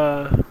 it's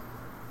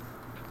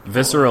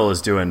Visceral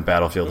is doing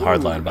Battlefield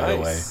Hardline, Ooh, by the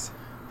way. nice.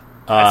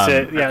 that's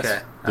it. Yes.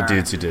 Okay. The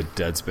dudes who did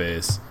Dead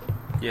Space.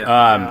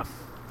 Yeah.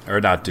 Or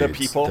not dudes.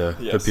 people?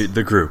 Yes.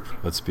 The group.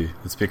 Let's be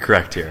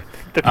correct here.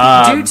 The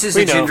Dudes is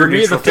we a know. gender For me,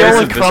 the neutral face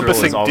all of Visceral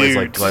encompassing is always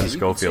like dudes. Glenn You can say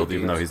Schofield,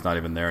 even though dudes. he's not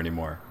even there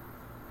anymore.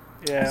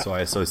 Yeah. So I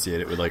associate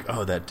it with like,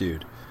 oh, that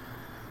dude.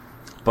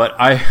 But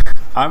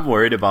I'm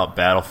worried about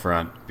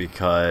Battlefront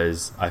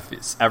because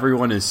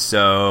everyone is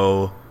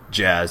so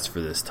jazzed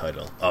for this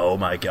title. Oh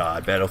my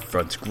god,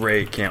 Battlefront's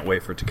great! Can't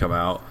wait for it to come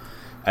out.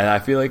 And I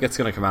feel like it's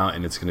going to come out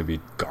and it's going to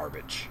be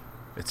garbage.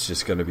 It's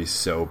just going to be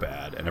so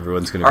bad, and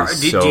everyone's going to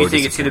be so. Do you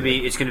think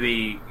disappointed. it's going to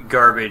be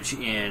garbage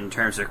in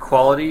terms of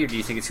quality, or do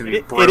you think it's going to be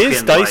It broken?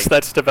 is DICE like-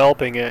 that's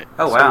developing it.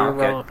 Oh, so wow, you're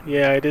okay. wrong.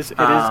 Yeah, it is. It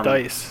is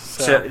DICE.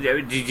 So, do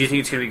you think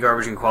it's going to be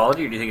garbage in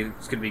quality, or do you think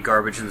it's going to be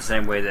garbage in the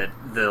same way that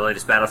the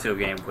latest Battlefield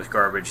game was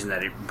garbage and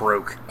that it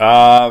broke?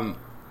 I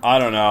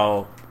don't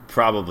know.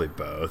 Probably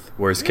both.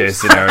 Worst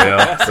case scenario,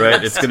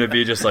 right? It's going to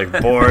be just like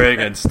boring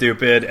and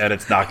stupid, and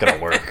it's not going to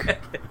work.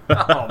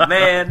 Oh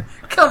man,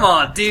 come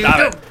on, dude!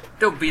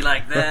 Don't be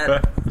like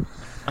that.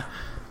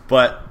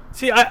 But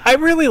See, I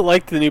really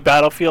liked the new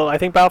Battlefield. I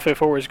think Battlefield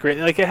 4 was great.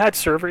 Like, it had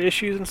server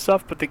issues and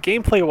stuff, but the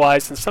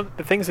gameplay-wise and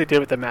the things they did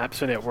with the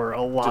maps in it were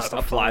a lot Just of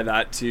apply fun.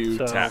 that to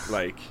So- tap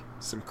like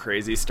some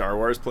crazy Star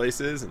Wars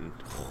places and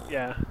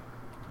Yeah.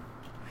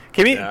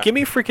 Give me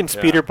freaking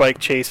speeder bike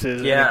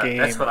chases Yeah, in the game.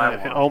 that's what I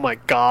want. Oh my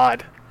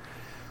god.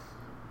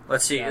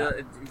 Let's see.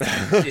 Is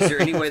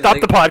there any way Stop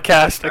that the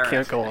podcast. I All right.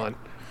 can't go on.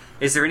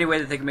 Is there any way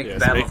that they can make yes, the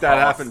battle make that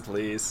Hoth happen,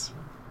 please.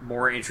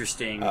 more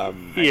interesting? I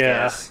Yeah.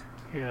 guess?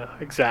 Yeah,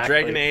 exactly.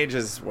 Dragon Age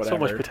is whatever.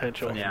 much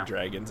potential. Fucking Yeah.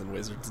 dragons and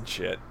wizards and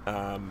shit.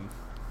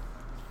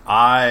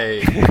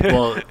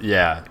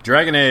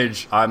 Dragon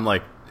Age.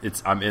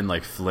 I'm in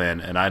like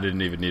Flynn, and I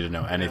didn't even need to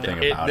know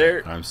anything about they're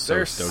it. I'm so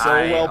they're stoked. so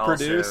I well also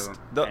produced.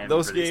 am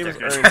Those pretty games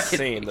stoked on are Dragon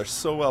insane. Age. They're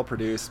so well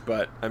produced,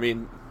 but I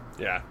mean,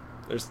 yeah,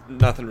 there's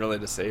nothing really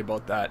to say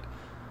about that.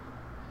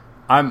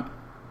 I'm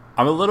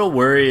a little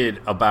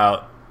worried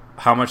about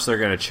how much they're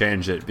going to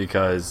change it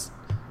because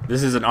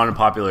this is an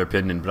unpopular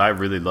opinion, but I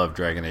really love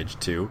Dragon Age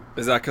 2.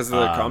 Is that because of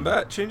the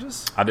combat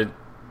changes? I didn't.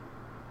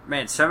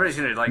 Man, somebody's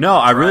gonna like. No,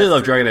 I really drive love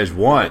through- Dragon Age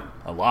 1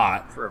 a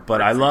lot, For a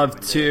but I breakthrough love one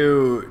day.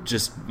 2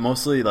 just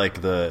mostly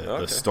like the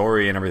Okay.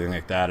 story and everything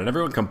like that. And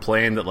everyone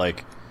complained that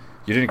like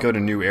you didn't go to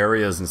new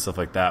areas and stuff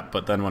like that.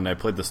 But then when I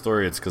played the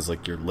story, it's because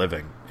like you're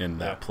living in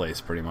that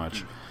place pretty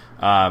much.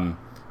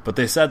 But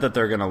they said that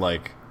they're gonna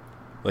like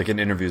in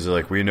interviews, they're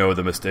like, we know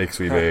the mistakes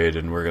we made,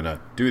 and we're gonna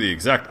do the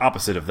exact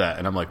opposite of that.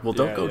 And I'm like, well,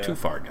 don't go too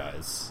far,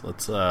 guys.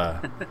 Let's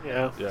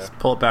let's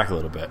pull it back a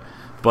little bit.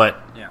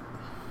 But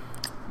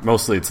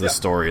mostly it's the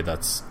story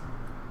that's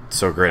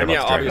so great about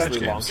the Dragon Age obviously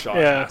games. long shot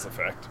Mass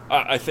Effect.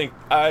 I think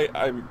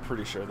I'm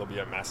pretty sure there'll be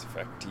a Mass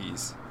Effect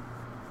tease.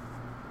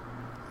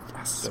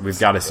 Yes, we've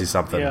got to see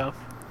something. Yeah,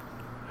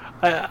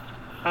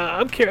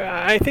 I'm curious.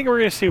 I think we're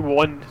going to see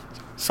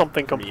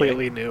something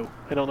completely new.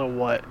 I don't know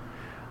what.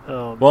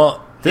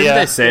 Well, didn't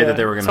they say that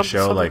they were going to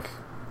show like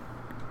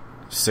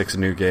 6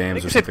 new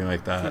games or something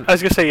like that? I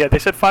was going to say they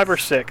said 5 or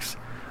 6.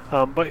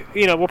 But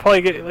we'll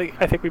probably get. Like,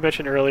 I think we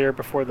mentioned earlier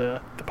before the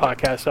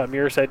podcast,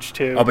 Mirror's Edge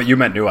 2. Oh, but you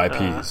meant new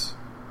IPs.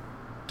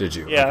 Did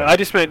you? Yeah, okay. I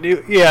just meant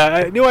new.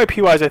 Yeah, new IP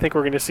wise, I think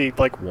we're going to see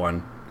like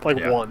one,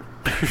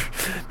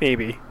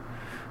 maybe.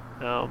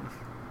 But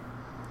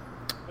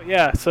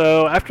yeah,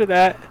 so after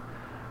that,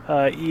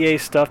 EA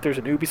stuff. There's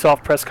an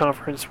Ubisoft press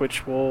conference,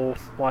 which we'll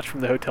watch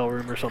from the hotel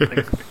room or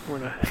something.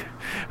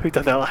 We've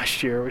done that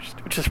last year,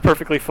 which is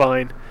perfectly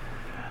fine.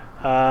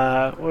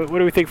 What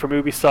do we think from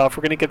Ubisoft?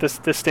 We're going to get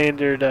this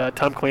standard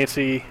Tom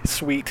Clancy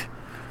suite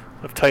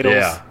of titles.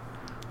 Yeah,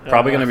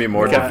 probably going to be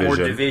more Division. More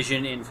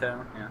Division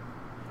info.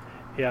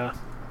 Yeah.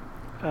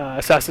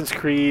 Assassin's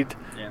Creed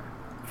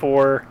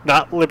 4,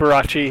 not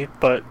Liberace,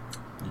 but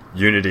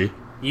Unity.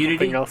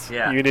 Something else.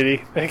 Yeah.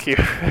 Unity. Thank you.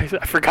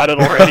 I forgot it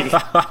already.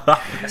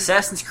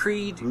 Assassin's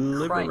Creed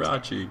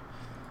Liberace.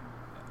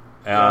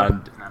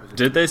 And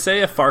did they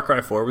say if Far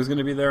Cry 4 was going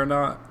to be there or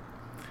not?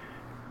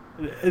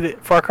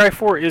 Far Cry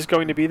 4 is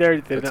going to be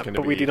there,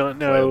 but we do not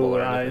know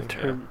if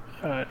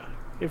if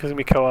it's going to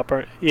be co-op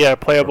or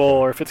playable,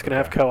 or if it's going to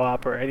have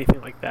co-op or anything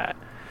like that.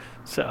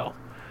 So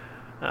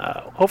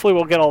hopefully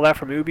we'll get all that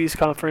from Ubi's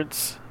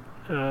conference,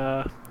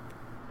 and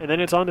then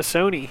it's on to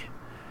Sony,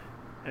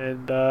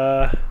 and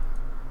so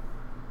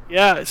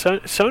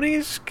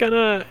Sony's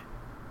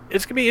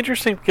it's gonna be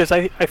interesting because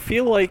I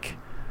feel like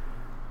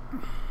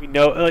we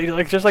know,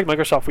 like just like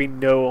Microsoft, we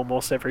know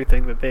almost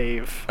everything that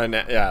they're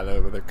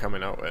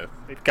coming out with.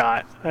 They've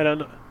got. I don't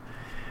know.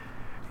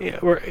 Yeah,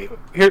 we're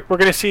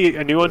gonna see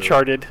a new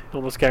Uncharted,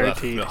 almost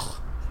guaranteed.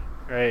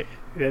 Right.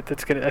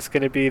 That's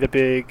gonna be the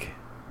big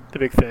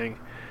thing.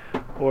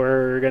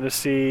 We're gonna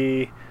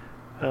see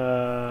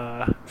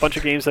a bunch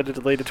of games that are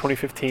delayed to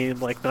 2015,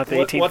 like not the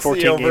 1814 what's the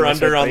games,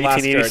 over-under on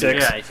Last 1886.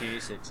 Guardian? Yeah,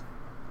 1886.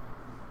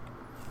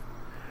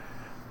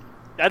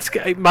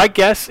 My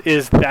guess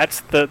is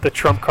that's the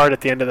trump card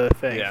at the end of the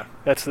thing. Yeah.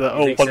 That's the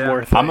one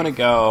more thing. I'm gonna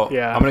go.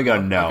 Yeah. I'm gonna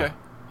go no. Okay.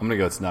 I'm gonna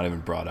go. It's not even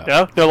brought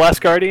up. No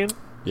Last Guardian.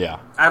 Yeah.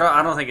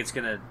 I don't think it's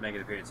gonna make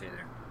an appearance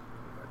either.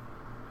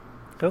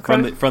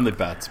 Okay. Friendly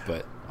bets,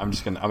 but I'm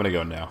gonna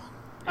go no.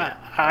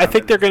 I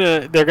think they're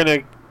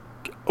gonna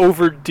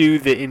overdo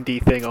the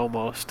indie thing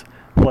almost.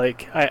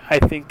 Like I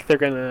think they're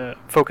gonna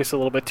focus a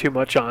little bit too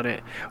much on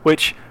it,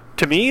 which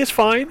to me is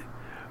fine,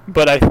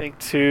 but I think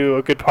to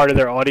a good part of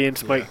their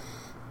audience might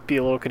be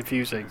a little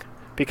confusing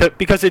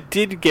because it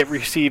did get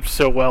received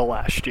so well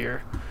last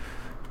year.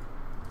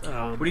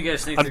 What do you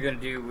guys think they're going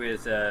to do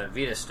with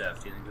Vita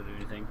stuff? Do you think they'll do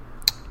anything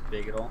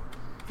big at all?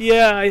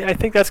 Yeah, I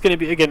think that's going to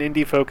be, again,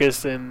 indie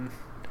focused, and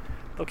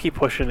they'll keep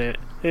pushing it.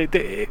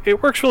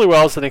 It works really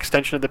well as an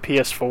extension of the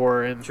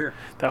PS4 and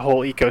that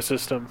whole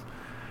ecosystem.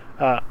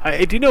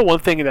 I do know one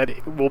thing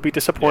that will be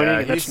disappointing,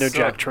 and that's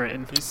Jack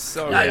Tretton. He's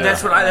so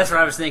that's what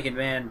I was thinking,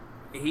 man.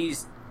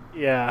 He's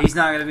not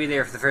going to be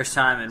there for the first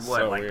time in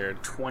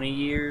weird. 20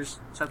 years,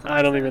 something.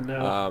 I don't even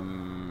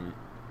know.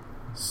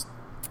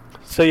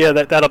 So yeah,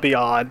 that'll be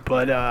odd,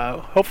 but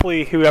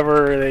hopefully who's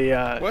ever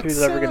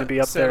going to be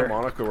up Santa there.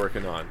 Monica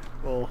working on?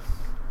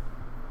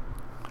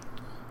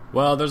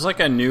 Well, there's like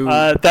a new.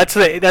 That's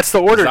the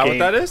Order is that game.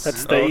 What that is?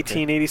 That's the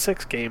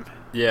 1886 game.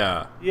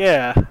 Yeah.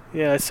 Yeah.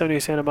 It's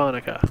Sony Santa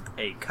Monica.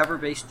 A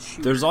cover-based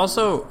shooter. There's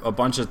also a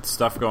bunch of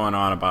stuff going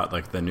on about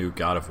like the new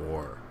God of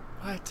War.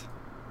 What?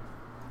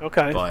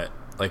 Okay. But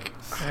like,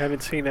 I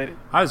haven't seen it.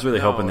 I was really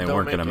hoping they don't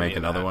weren't going to make make any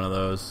of another that. one of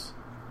those.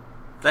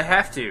 They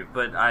have to,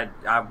 but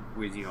I'm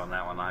with you on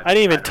that one. I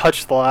didn't even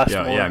touch the last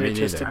one. Yeah, me it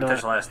just neither.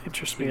 did not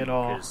interest me at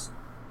all.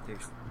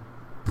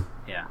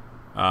 Yeah.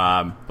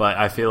 But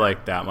I feel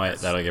like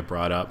that'll get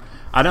brought up.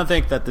 I don't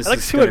think that this I'd like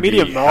is to see going what to be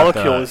Media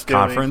Molecule at the is doing.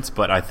 conference,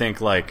 but I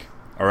think like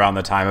around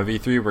the time of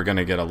E3, we're going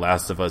to get a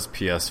Last of Us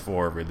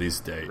PS4 release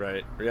date.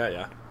 Right.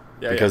 Yeah.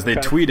 Because they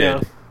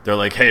tweeted, they're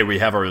like, "Hey, we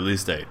have a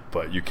release date,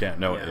 but you can't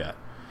know it yet."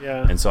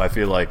 Yeah. And so I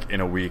feel like in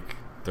a week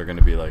they're going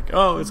to be like,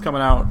 "Oh, it's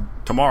coming out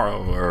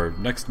tomorrow or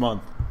next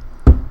month."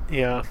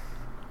 Yeah.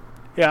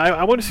 Yeah,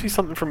 I want to see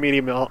something from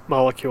Media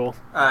Molecule.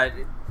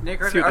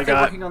 Nick, See what are they they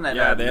got. working on that?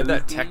 Yeah, they had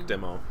that movie? tech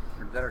demo.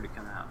 Or did that already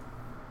come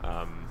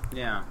out?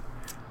 Yeah.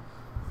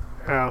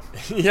 Oh.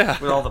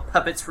 Yeah. With all the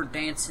puppets for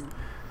dancing.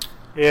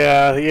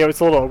 Yeah, it was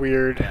a little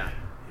weird.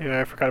 Yeah.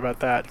 I forgot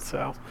about that.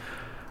 So,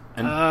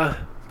 And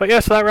but yeah,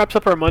 so that wraps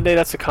up our Monday.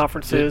 That's the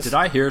conferences. did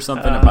I hear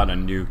something about a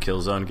new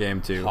Killzone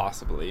game too?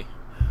 Possibly.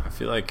 I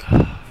feel like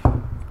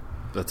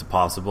That's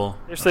possible.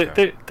 There's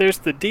there's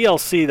the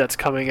DLC that's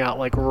coming out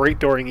like right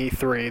during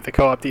E3, the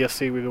co-op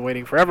DLC we've been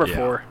waiting forever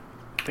for.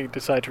 I think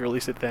decide to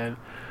release it then.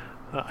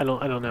 I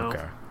don't know.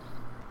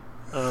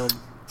 Okay.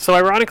 So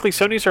ironically,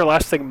 Sony's our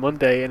last thing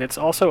Monday, and it's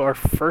also our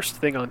first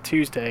thing on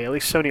Tuesday. At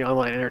least Sony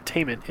Online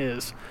Entertainment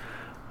is,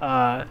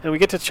 and we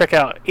get to check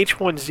out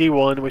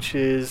H1Z1, which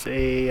is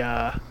a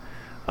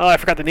I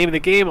forgot the name of the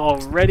game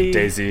already.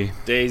 DayZ.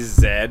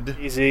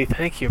 DayZ.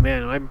 Thank you,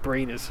 man. My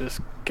brain is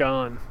just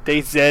gone.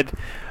 DayZ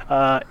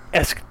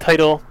esque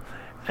title.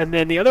 And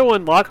then the other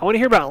one, Locke, I want to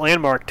hear about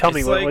Landmark. Tell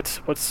me what's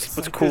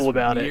like cool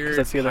about it, because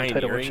that's the other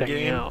title we're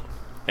checking out.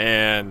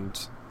 And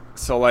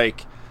so,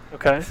 like,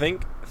 okay,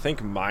 think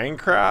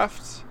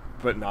Minecraft,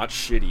 but not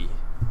shitty.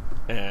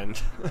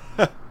 And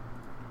okay,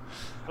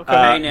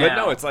 but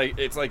no, it's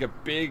like a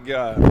big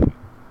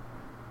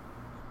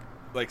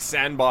like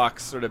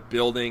sandbox sort of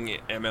building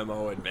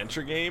MMO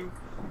adventure game,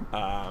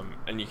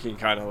 and you can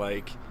kind of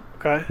like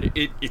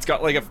it's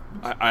got like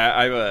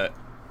I have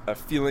a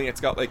feeling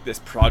it's got like this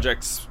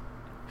project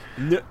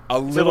a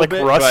little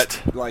bit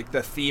Rust? but like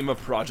the theme of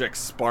Project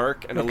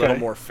Spark and a little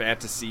more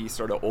fantasy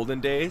sort of olden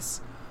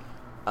days,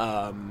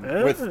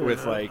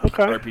 with like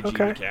RPG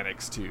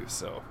mechanics too.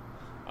 So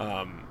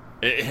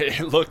it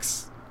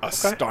looks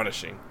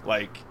astonishing.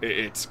 Like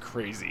it's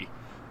crazy.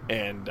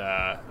 And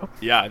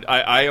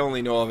I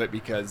only know of it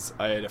because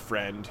I had a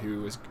friend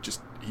who was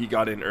he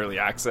got in early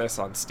access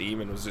on Steam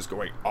and was just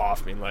going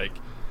off, being like,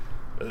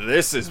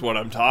 this is what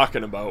I'm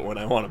talking about when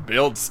I want to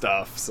build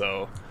stuff.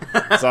 So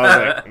I was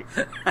like,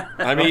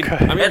 I mean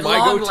my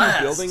go-to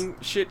building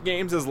shit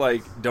games is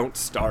like, don't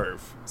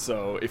starve.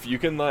 So if you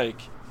can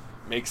like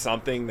make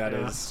something that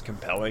is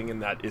compelling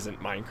and that isn't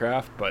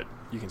Minecraft, but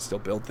you can still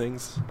build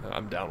things,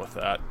 I'm down with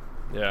that.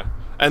 Yeah,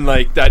 and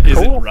like that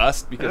isn't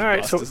Rust, because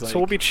Rust is like, so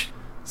we'll be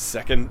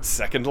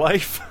second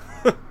life.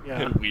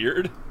 And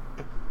weird.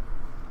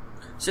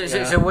 So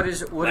what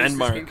is this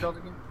game called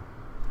again?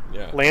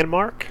 Yeah,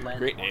 Landmark.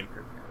 Great name.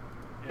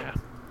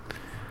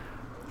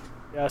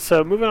 Yeah,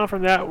 so moving on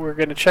from that, we're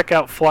going to check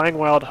out Flying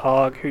Wild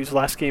Hog, whose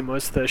last game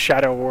was the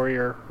Shadow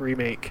Warrior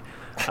remake.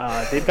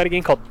 They've got a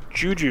game called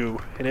Juju,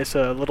 and it's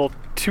a little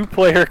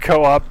 2-player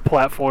co-op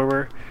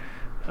platformer.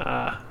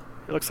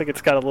 It looks like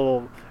it's got a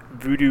little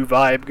voodoo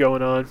vibe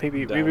going on.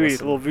 Maybe a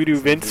little voodoo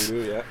Vince.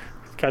 Voodoo, yeah.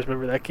 You guys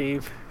remember that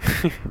game?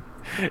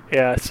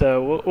 Yeah,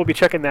 so we'll be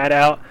checking that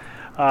out.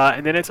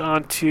 And then it's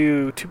on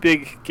to 2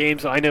 big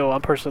games I know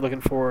I'm personally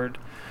looking forward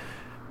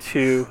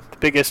to. The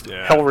biggest,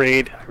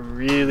 Hellraid. I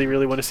really,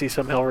 really want to see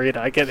some Hellraid.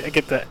 I get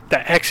that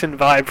Hexen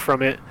vibe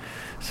from it,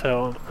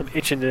 so I'm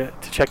itching to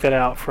check that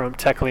out from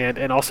Techland.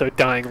 And also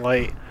Dying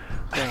Light,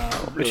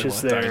 which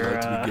is their... Dying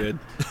Light to be good.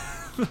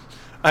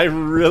 I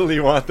really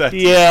want that.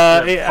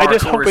 Yeah, I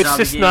just hope it's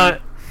just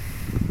not...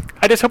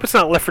 I just hope it's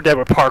not Left 4 Dead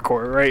with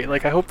parkour, right?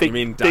 Like, I hope they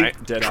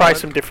try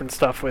some different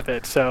stuff with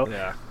it. So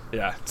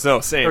yeah.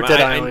 So same. Or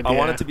Dead Island, I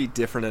want it to be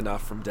different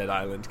enough from Dead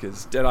Island,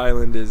 because Dead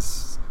Island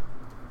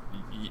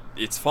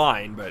it's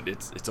fine, but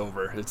it's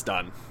over. It's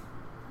done.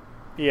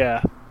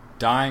 Yeah.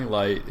 Dying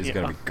Light is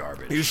going to be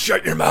garbage. You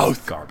shut your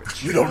mouth.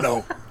 Garbage. You don't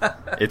know.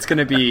 It's going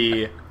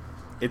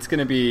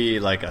to be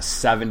like a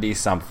 70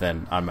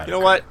 something on Metacritic. You know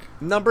what?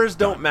 Numbers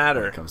don't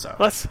matter. When it comes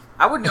out.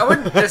 I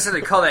wouldn't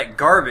necessarily call that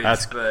garbage.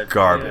 That's but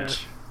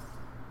garbage. Yeah.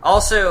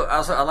 Also,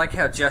 I like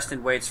how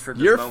Justin waits for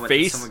the moment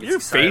that someone gets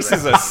excited. Your face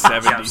is a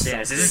 70.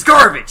 It's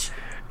garbage.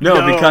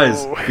 No,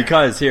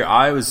 because here,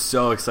 I was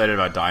so excited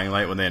about Dying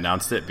Light when they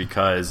announced it,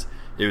 because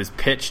it was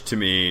pitched to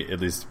me, at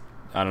least,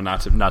 I don't know,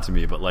 not to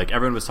me, but like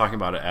everyone was talking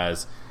about it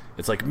as,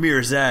 it's like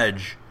Mirror's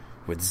Edge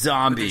with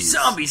zombies.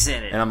 With zombies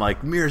in it. And I'm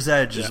like, Mirror's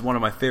Edge is one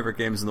of my favorite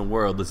games in the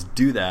world. Let's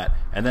do that.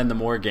 And then the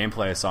more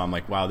gameplay I saw, I'm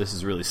like, wow, this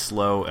is really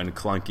slow and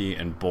clunky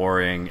and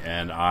boring,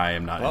 and I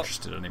am not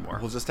interested anymore.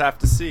 We'll just have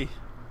to see.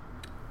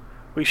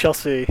 We shall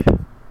see,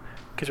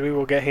 because we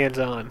will get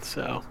hands-on.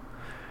 So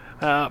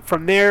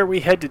from there, we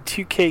head to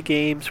 2K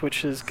Games,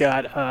 which has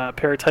got a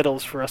pair of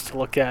titles for us to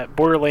look at: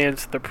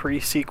 Borderlands, the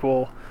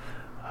pre-sequel,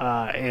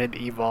 and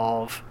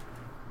Evolve,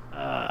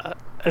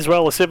 as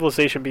well as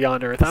Civilization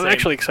Beyond Earth. I'm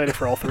actually excited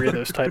for all 3 of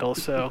those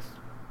titles. So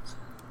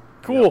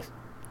cool,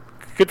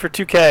 good for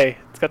 2K.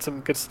 It's got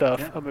some good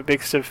stuff. I'm a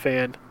big Civ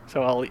fan,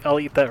 so I'll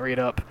eat that right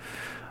up.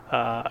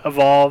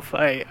 Evolve,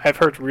 I've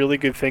heard really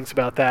good things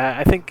about that.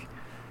 I think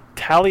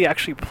Tally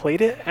actually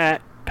played it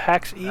at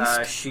PAX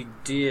East. She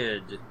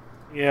did.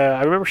 Yeah,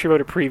 I remember she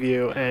wrote a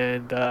preview,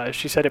 and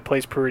she said it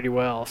plays pretty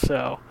well.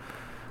 So,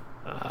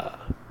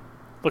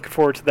 looking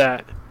forward to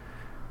that.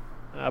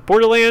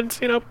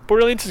 Borderlands,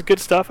 Borderlands is good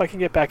stuff. I can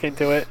get back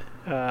into it.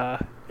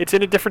 It's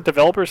in a different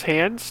developer's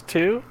hands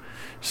too.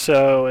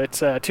 So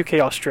it's 2K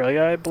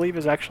Australia, I believe,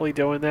 is actually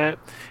doing that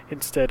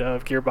instead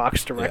of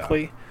Gearbox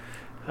directly.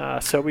 Yeah.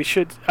 So we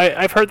should.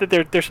 I've heard that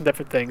there's some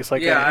different things.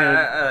 Like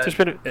I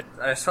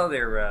saw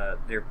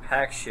their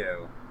PAX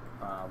show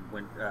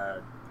when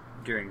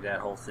during that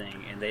whole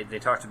thing, and they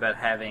talked about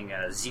having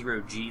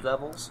 0G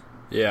levels.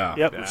 Yeah.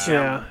 Yep. Which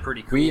sound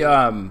pretty cool.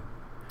 We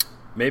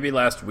maybe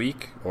last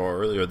week or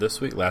earlier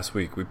this week. Last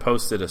week we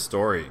posted a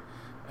story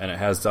and it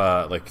has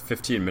like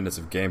 15 minutes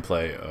of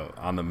gameplay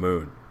on the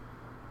moon,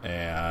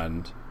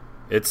 and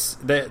it's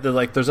they're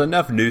like there's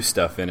enough new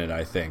stuff in it,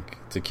 I think,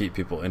 to keep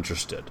people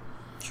interested.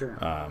 Sure.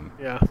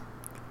 Yeah.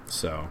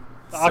 So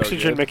The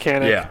oxygen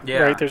mechanic. Yeah.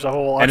 Right. There's a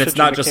whole. Oxygen and it's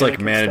not just like mechanic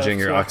and managing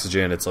stuff, your so-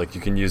 oxygen. It's like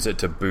you can use it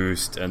to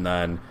boost and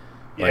then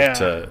like Yeah.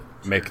 to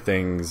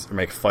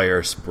make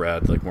fire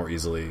spread like more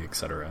easily,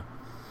 etc.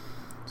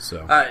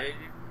 So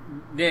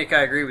Nick,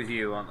 I agree with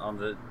you on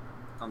the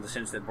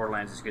sense that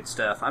Borderlands is good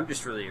stuff. I'm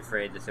just really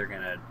afraid that they're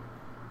gonna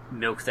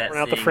milk that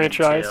Run out thing the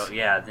franchise?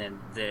 until,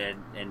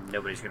 then and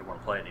nobody's gonna want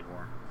to play it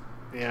anymore.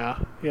 Yeah.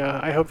 Yeah.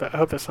 I hope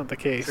that's not the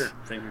case. Sure,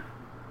 same here.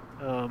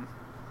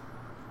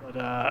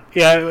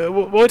 Yeah,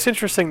 well, it's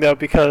interesting though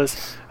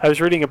because I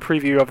was reading a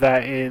preview of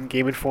that in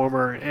Game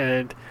Informer,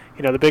 and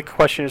the big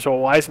question is, well,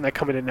 why isn't that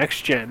coming to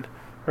next gen,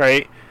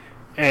 right?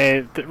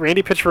 And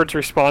Randy Pitchford's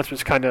response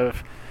was kind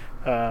of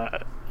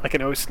like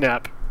an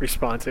snap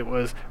response. It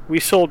was, we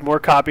sold more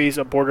copies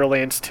of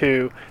Borderlands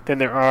 2 than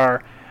there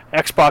are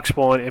Xbox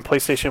One and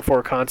PlayStation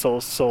 4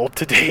 consoles sold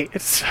to date.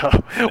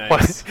 So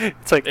Nice.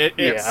 it's like,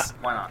 It's-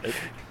 Why not?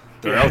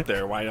 They're out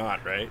there. Why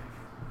not? Right.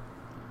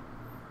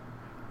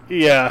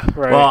 yeah,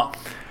 right. well,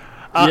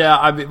 yeah.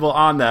 I mean, well,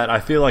 on that, I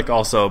feel like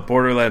also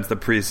Borderlands the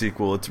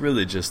pre-sequel. It's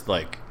really just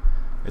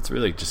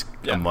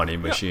a money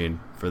machine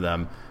for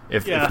them.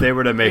 If they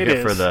were to make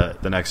it for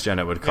the next gen,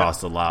 it would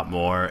cost a lot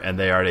more, and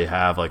they already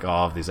have like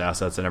all of these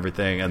assets and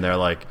everything, and they're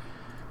like,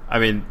 I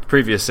mean,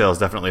 previous sales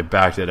definitely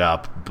backed it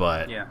up,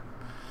 but Yeah.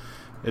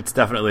 it's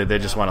definitely they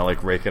just want to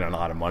like rake in a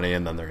lot of money,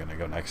 and then they're gonna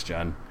go next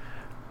gen.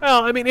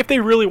 Well, I mean, if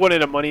they really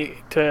wanted money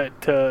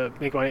to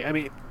make money, I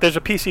mean, there's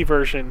a PC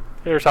version.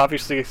 There's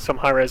obviously some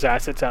high-res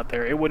assets out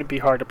there. It wouldn't be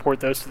hard to port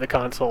those to the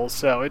consoles.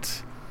 So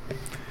it's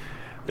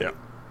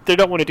they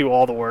don't want to do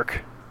all the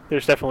work.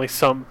 There's definitely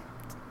some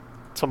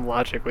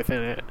logic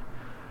within it.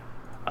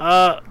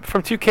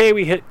 From 2K,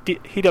 we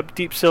hit up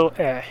Deep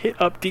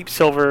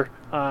Silver,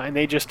 and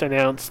they just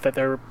announced that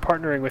they're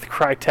partnering with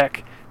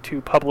Crytek to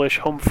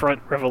publish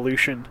Homefront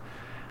Revolution,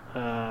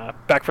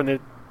 Back from the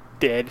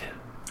Dead.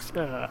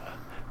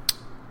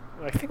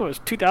 I think it was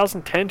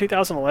 2010,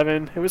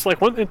 2011. It was like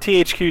one of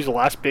THQ's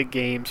last big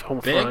games,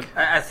 Homefront.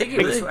 I think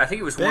it was. I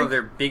think it was one Big. of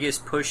their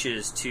biggest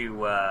pushes to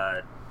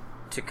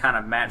kind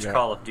of match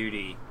Call of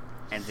Duty,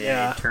 and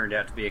then it turned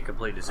out to be a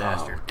complete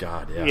disaster. Oh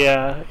God, yeah.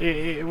 Yeah,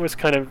 it was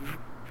kind of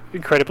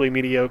incredibly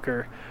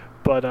mediocre,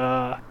 but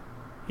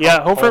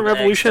Homefront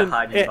Revolution.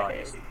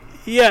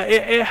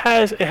 It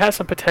has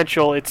some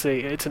potential. It's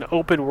an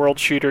open world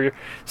shooter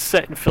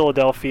set in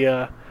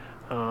Philadelphia.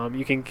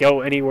 You can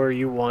go anywhere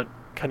you want,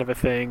 kind of a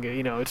thing.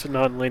 It's a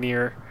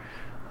non-linear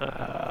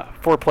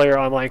 4-player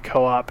online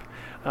co-op.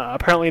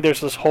 Apparently,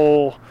 there's this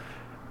whole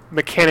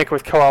mechanic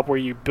with co-op where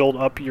you build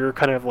up your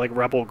kind of like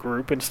rebel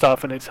group and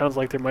stuff, and it sounds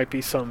like there might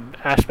be some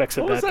aspects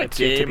of that that's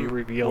yet to be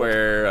revealed.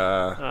 Where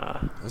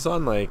it was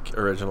on like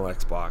original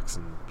Xbox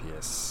and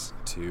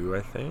PS2,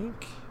 I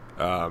think.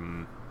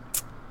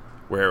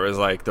 Where it was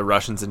like the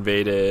Russians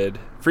invaded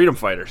Freedom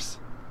Fighters.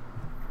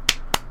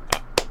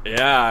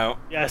 Yeah.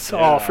 Yes.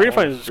 Yeah, Freedom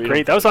Fighters was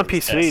great. That was on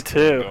Fighters PC esque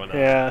too. going on.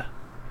 Yeah.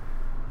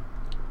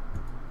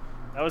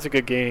 That was a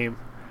good game.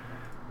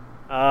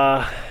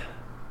 So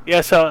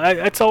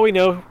that's all we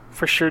know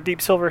for sure.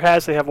 Deep Silver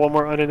has. They have one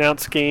more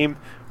unannounced game,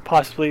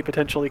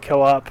 potentially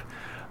co-op.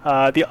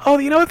 The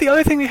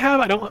other thing they have,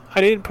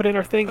 I didn't put in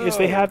our thing, is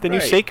they have the new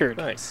Sacred.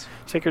 Nice.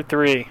 Sacred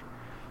 3.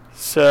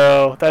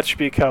 So that should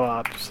be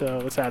co-op. So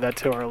let's add that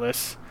to our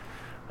list.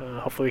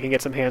 Hopefully we can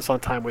get some hands-on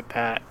time with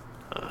that.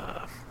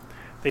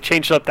 They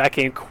changed up that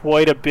game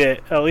quite a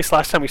bit. At least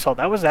last time we saw it.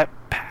 That was at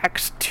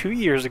PAX 2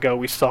 years ago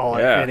we saw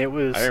it, and it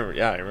was I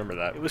remember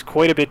that. it was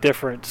quite a bit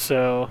different.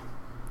 So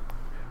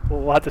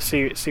we'll have to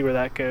see where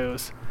that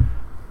goes.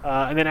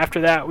 And then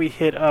after that, we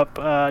hit up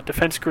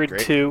Defense Grid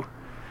 2,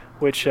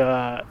 which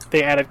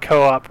they added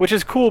co-op, which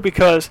is cool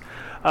because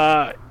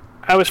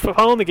I was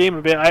following the game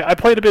a bit. I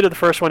played a bit of the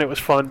first one. It was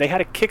fun. They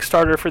had a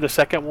Kickstarter for the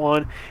second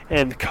one,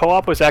 and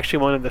co-op was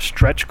actually one of the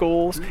stretch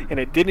goals, and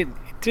it didn't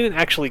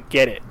actually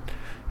get it.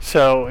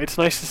 So it's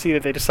nice to see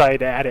that they decided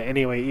to add it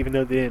anyway, even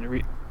though they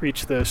didn't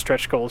reach the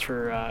stretch goals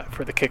for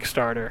the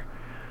Kickstarter.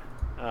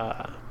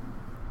 So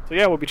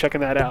yeah, we'll be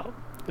checking that out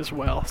as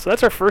well. So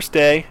that's our first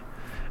day.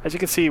 As you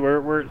can see,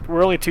 we're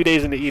only 2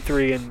 days into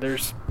E3, and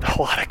there's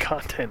a lot of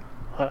content,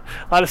 a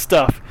lot of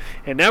stuff.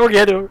 And now we're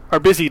getting to our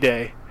busy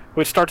day,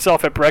 which starts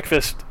off at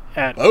breakfast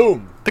at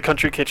the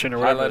Country Kitchen or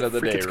whatever Highlight of the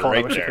freak day it's called.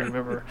 right I wish I there. could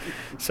remember.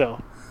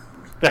 So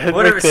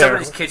Whatever right there.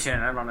 somebody's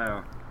kitchen, I don't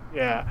know.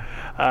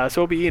 Yeah.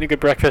 So we'll be eating a good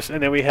breakfast,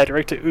 and then we head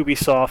right to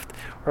Ubisoft,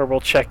 where we'll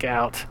check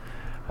out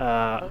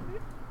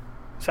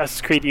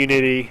Assassin's Creed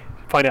Unity,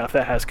 find out if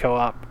that has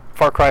co-op.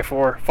 Far Cry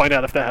 4, find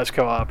out if that has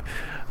co-op.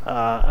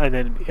 And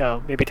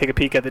then maybe take a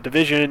peek at The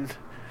Division,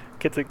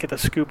 get the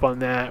scoop on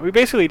that. We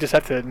basically just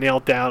have to nail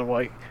down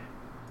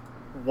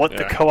what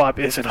the co-op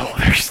is and all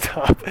their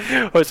stuff.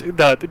 What's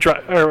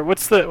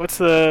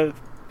the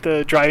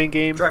driving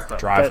game? Drive Club.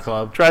 Drive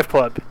Club, Drive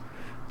Club.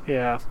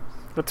 Yeah,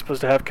 that's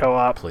supposed to have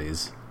co-op.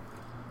 please.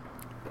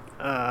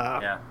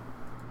 Yeah.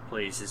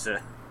 Please,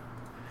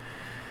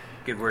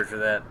 Good word for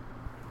that.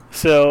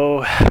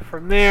 So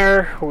from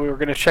there, we were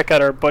going to check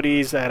out our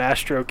buddies at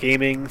Astro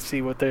Gaming,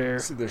 see what their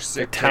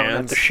sick talent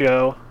at the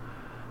show.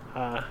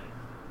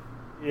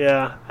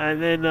 Yeah,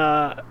 and then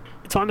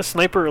it's on to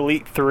Sniper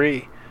Elite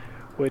 3,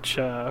 which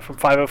from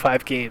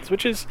 505 Games,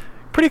 which is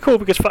pretty cool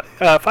because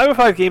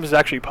 505 Games is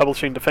actually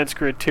publishing Defense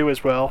Grid 2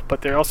 as well,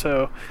 but they're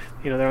also,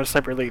 they're on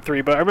Sniper Elite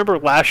 3. But I remember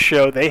last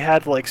show they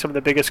had like some of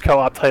the biggest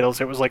co-op titles.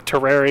 It was like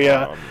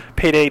Terraria,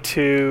 Payday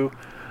 2.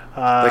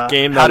 That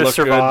game How that to looked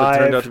Survive. good that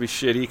turned out to be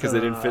shitty because they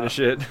didn't finish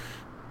it.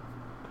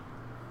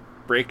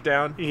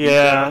 Breakdown?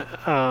 Yeah.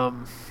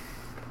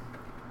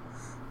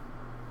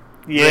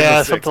 Yeah,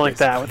 Rainbow something Six, like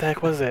that. basically. What the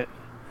heck was it?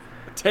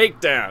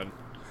 Takedown.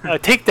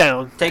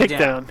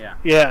 Takedown. Yeah.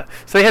 Yeah.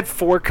 So they had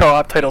 4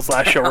 co-op titles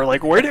last show. We're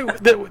like, where did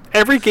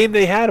every game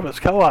they had was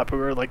co-op? We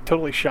were like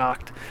totally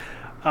shocked.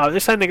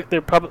 This time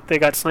they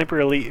got Sniper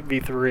Elite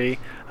V3,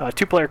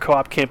 2-player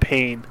co-op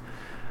campaign.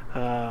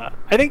 I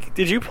think.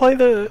 Did you play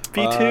the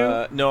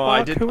V2? No,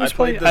 I didn't. Who was I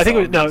played playing? the I think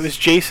it zombies. was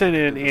Jason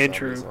and The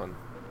Andrew. zombies one.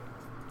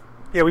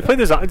 Yeah, we played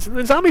the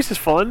Zombies is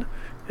fun.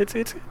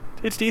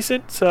 It's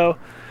decent. So,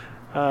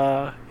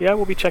 yeah,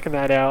 we'll be checking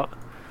that out.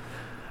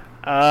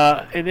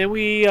 And then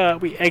we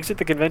exit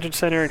the convention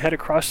center and head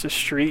across the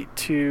street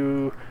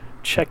to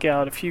check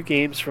out a few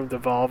games from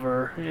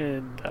Devolver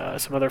and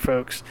some other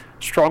folks.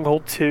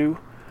 Stronghold 2.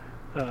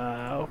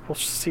 We'll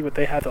see what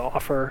they have to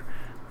offer.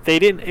 They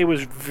didn't. It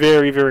was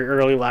very, very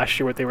early last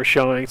year what they were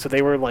showing, so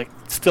they were like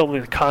still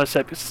in the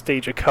concept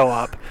stage of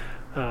co-op.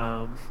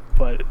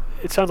 But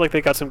it sounds like they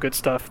got some good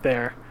stuff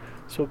there,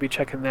 so we'll be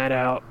checking that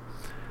out.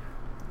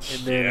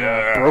 And then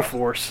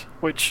Broforce,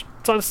 which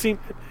it's on Steam.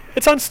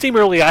 It's on Steam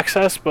Early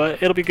Access,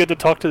 but it'll be good to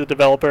talk to the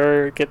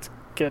developer, get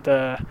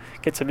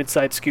some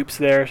inside scoops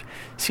there,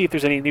 see if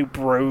there's any new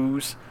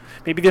bros.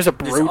 Maybe there's a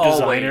bro There's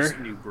designer. always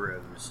new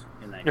bros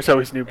in that There's game.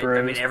 always new bros.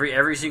 I mean,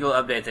 every single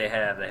update they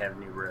have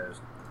new bros.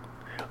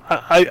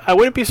 I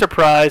wouldn't be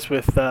surprised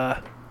with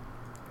to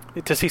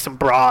see some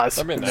bras.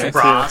 That'd be in nice. there,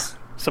 Some bras. too.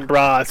 Some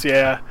bras,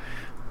 yeah.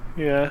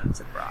 It's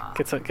a bra.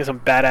 Get some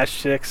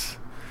badass chicks.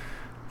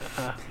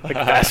 Like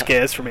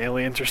Vasquez from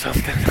Aliens or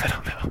something. I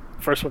don't know.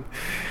 First one.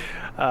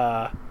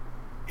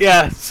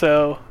 Yeah,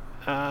 so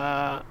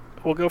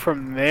we'll go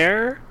from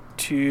there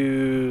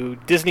to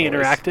Disney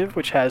Interactive,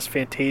 which has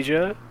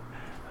Fantasia,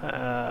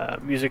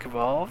 Music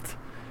Evolved,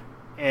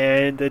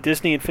 and the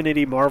Disney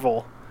Infinity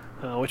Marvel,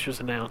 which was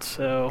announced.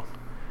 So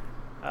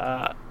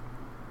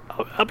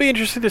I'll be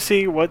interested to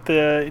see what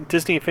the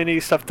Disney Infinity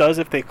stuff does,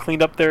 if they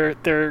cleaned up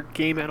their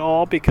game at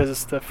all,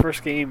 because the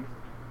first game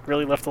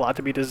really left a lot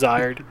to be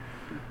desired.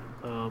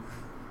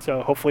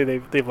 So hopefully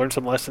they've learned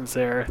some lessons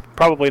there.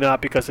 Probably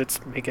not, because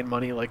it's making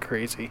money like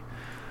crazy.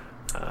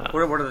 What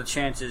are the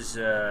chances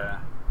that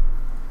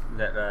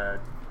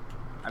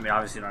I mean,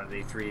 obviously not at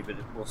E3, but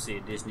we'll see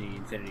a Disney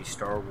Infinity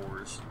Star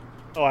Wars.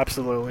 Oh,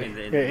 absolutely. In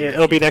the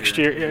It'll be future, next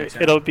year.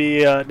 anytime. It'll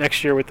be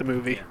next year with the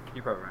movie, Yeah,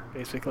 you're probably right.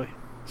 basically.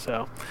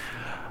 So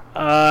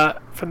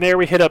from there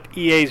we hit up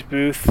EA's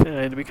booth,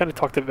 and we kind of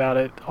talked about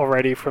it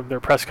already from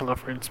their press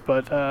conference.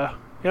 But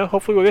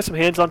hopefully we'll get some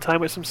hands-on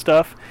time with some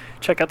stuff.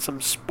 Check out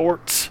some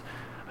sports.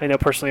 I know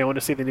personally I want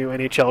to see the new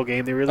NHL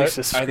game. They released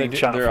a I think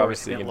screenshot they're for it.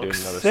 obviously It going to do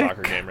looks another sick.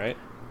 soccer game, right?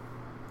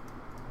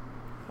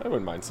 I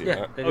wouldn't mind seeing Yeah.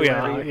 that. they Oh do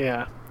yeah, every year.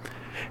 yeah.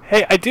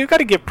 Hey, I do got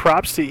to give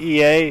props to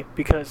EA,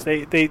 because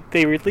they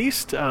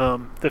released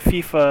the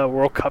FIFA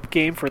World Cup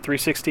game for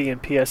 360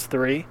 and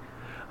PS3.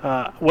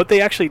 What they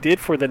actually did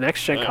for the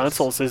next gen Nice.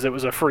 consoles is it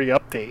was a free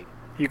update.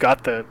 You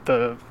got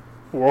the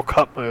World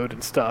Cup mode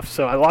and stuff.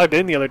 So I logged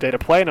in the other day to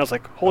play, and I was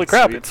like, "Holy That's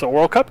crap! sweet. It's a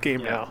World Cup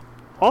game Yeah. now!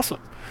 Awesome!"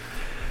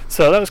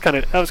 So that was kind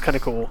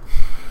of cool.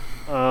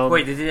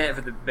 Wait, they did that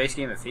for the base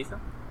game of FIFA?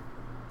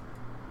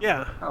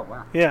 Yeah. Oh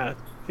wow. Yeah.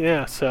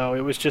 So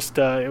it was just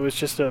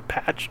a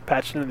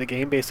patch into the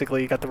game.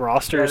 Basically, you got the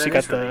rosters, Yeah, you that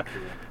got is really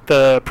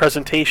the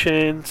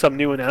presentation, some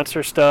new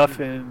announcer stuff,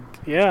 and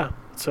yeah,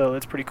 so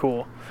that's pretty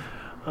cool.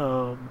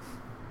 But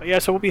yeah,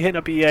 so we'll be hitting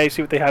up EA,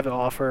 see what they have to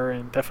offer,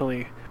 and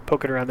definitely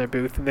poking around their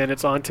booth. And then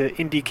it's on to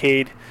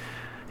Indiecade,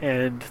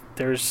 and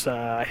there's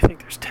I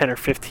think there's 10 or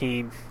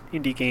 15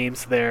 indie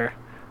games there.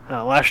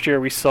 Last year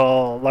we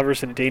saw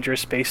Lovers in a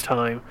Dangerous Space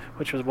Time,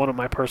 which was one of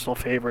my personal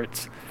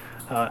favorites.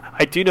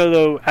 I do know,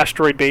 though,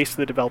 Asteroid Base,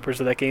 the developers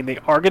of that game, they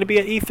are going to be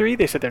at E3.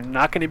 They said they're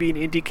not going to be in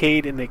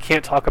Indiecade, and they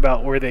can't talk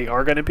about where they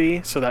are going to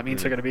be, so that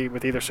means they're going to be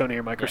with either Sony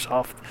or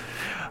Microsoft,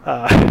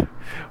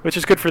 which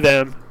is good for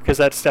them, because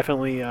that's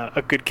definitely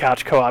a good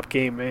couch co-op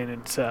game, and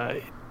it's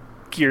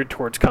geared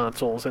towards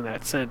consoles in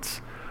that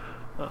sense.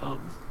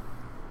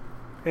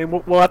 And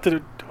we'll have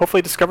to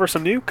hopefully discover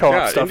some new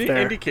co-op stuff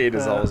there. Indiecade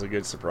is always a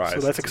good surprise. so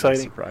that's It's a good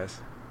exciting.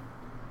 surprise.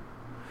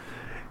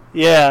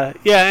 Yeah,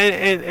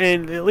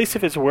 and at least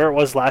if it's where it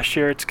was last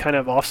year, it's kind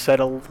of offset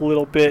a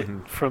little bit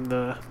from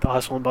the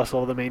hustle and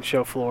bustle of the main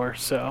show floor.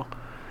 So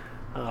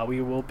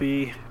we will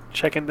be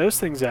checking those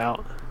things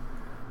out.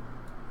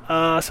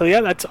 So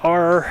yeah, that's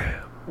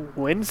our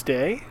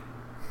Wednesday,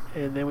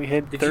 and then we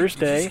hit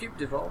Thursday. Did you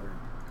skip Devolver?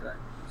 Did I-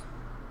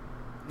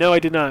 No, I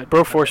did not.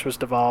 Broforce was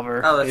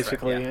Devolver, Oh, that's right,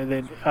 basically, yeah. and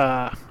then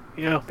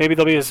maybe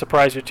there'll be a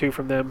surprise or two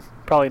from them.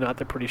 Probably not.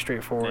 They're pretty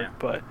straightforward, Yeah.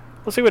 but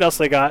we'll see what else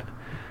they got.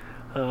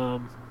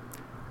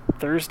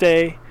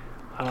 Thursday,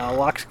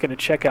 Locke's going to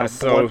check out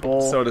Blood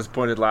Bowl. So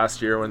disappointed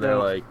last year when they're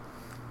No. like,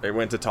 they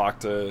went to talk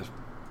to,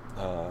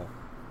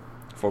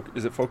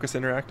 is it Focus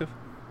Interactive?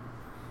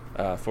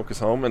 Focus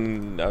Home,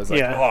 and I was like,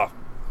 Yeah. oh,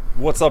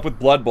 what's up with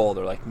Blood Bowl?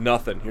 They're like,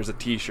 nothing. Here's a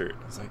T-shirt.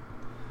 I was like,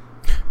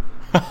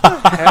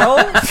 what the hell?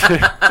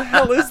 What the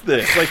hell is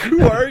this? Like,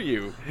 who are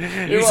you?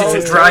 Use Well, it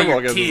it's to dry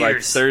terrible your 'cause it's like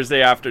tears.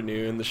 Thursday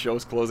afternoon, the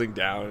show's closing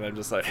down, and I'm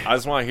just like, I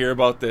just want to hear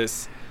about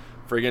this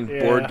friggin'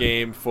 Yeah. board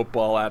game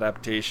football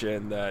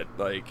adaptation that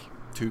like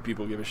 2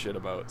 people give a shit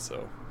about.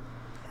 So,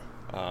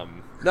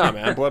 no,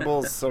 man, Blood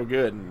Bowl's so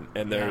good,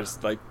 and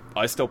there's like,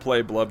 I still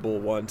play Blood Bowl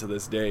 1 to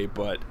this day,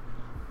 but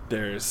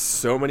there's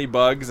so many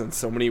bugs and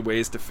so many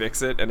ways to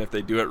fix it, and if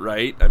they do it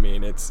right, I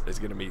mean, it's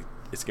gonna be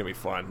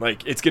fun.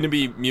 Like, it's gonna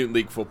be Mutant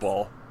League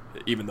football,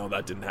 even though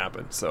that didn't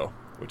happen. So,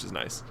 which is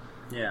nice.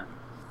 Yeah.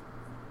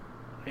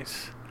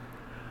 Nice.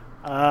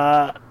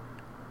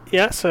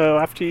 Yeah, so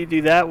after you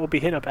do that, we'll be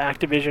hitting up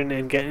Activision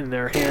and getting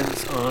their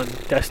hands on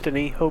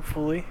Destiny,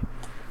 hopefully.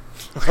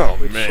 Oh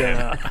Which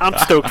man, I'm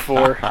stoked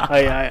for.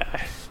 I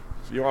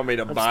if you want me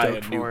to I'm buy a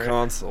stoked new for it.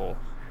 console,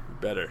 you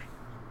better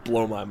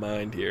blow my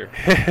mind here.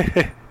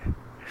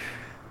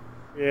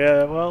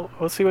 Yeah, well,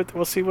 we'll see what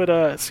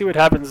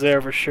happens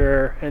there for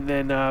sure, and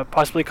then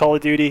possibly Call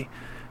of Duty.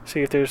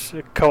 See if there's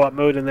a co-op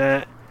mode in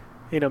that.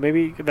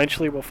 Maybe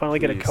eventually we'll finally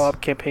get a Please.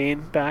 co-op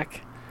campaign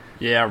back.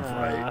 Yeah,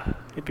 right.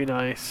 It'd be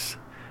nice.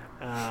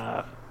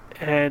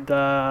 And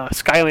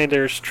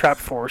Skylanders Trap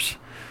Force.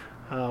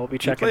 We'll be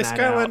Do you checking play that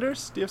out.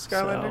 Skylanders? Do you have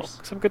Skylanders? So,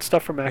 some good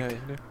stuff from Yeah, Act. you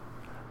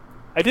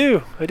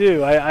do. I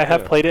do. I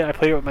have Yeah. played it. I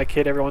play it with my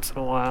kid every once in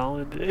a while,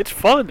 and it's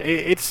fun.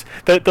 It's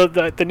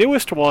the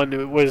newest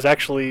one was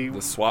actually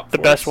The swap the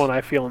best force. one I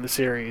feel in the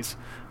series.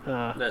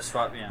 That's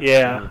what.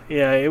 Yeah.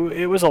 Yeah.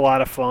 It was a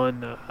lot of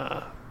fun,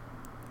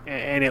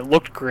 and it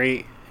looked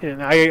great.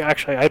 And I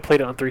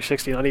played it on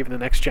 360, not even the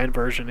next gen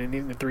version, and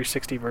even the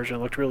 360 version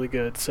looked really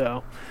good.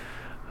 So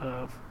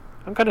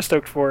I'm kind of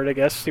stoked for it. I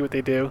guess see what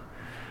they do.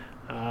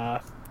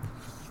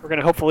 We're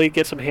gonna hopefully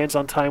get some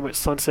hands-on time with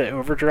Sunset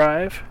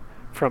Overdrive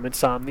from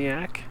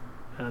Insomniac.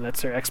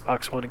 That's their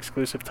Xbox One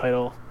exclusive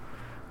title.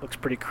 Looks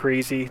pretty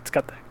crazy. It's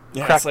got the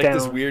Yeah, it's like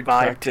this Crackdown weird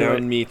vibe to Crackdown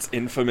it. meets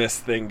Infamous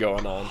thing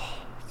going on.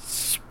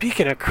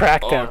 Speaking of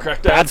Crackdown,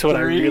 Crackdown that's what I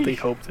 3? really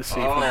hope to see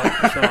from Oh.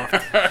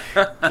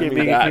 Microsoft. Give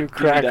me that, new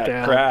give me that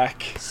Crackdown, crack.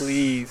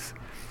 please.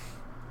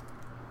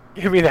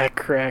 Give me that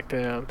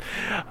Crackdown.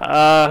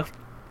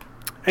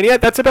 And yeah,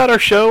 that's about our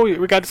show.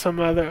 We got some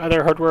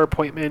other hardware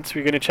appointments.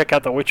 We're going to check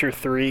out The Witcher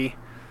 3.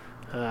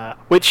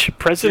 Which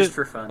president... Just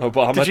for fun.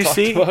 Obama Did you talked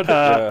see? about it?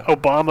 Yeah.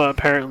 Obama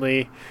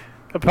apparently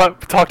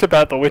talked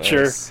about The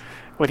Witcher Nice.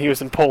 when he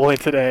was in Poland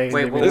today. and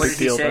Wait, they what made a did big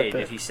he deal say? about Did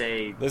that. he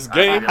say This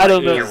game I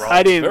don't know. is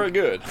I didn't- very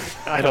good.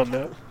 I don't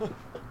know.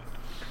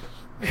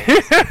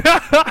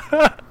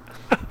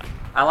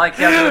 I like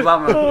how the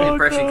Obama Oh,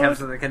 impression God. comes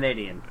from the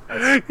Canadian.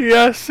 That's-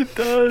 Yes, it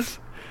does.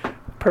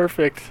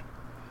 Perfect.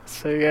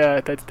 So yeah,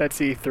 that's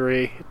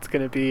E3. It's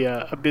gonna be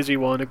a busy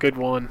one, a good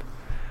one,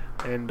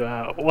 and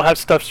we'll have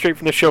stuff straight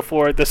from the show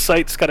floor. The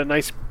site's got a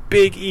nice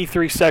big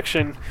E3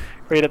 section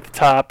right at the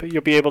top.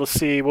 You'll be able to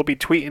see. We'll be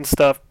tweeting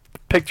stuff,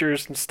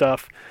 pictures and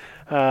stuff.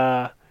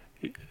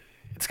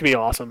 It's gonna be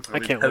awesome. I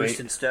can't wait.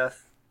 Posting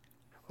stuff.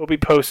 We'll be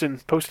posting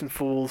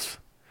fools,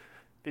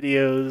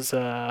 videos.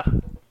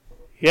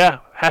 Yeah,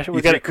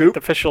 we got Coop? the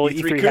official E3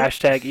 E3 Coop?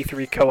 hashtag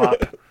E3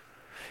 co-op.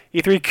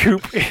 E3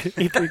 Coop.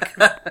 E3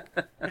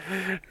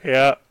 Coop.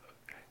 Yeah.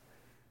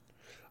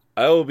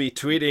 I will be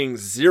tweeting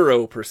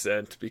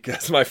 0%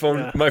 because my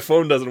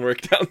phone doesn't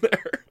work down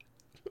there.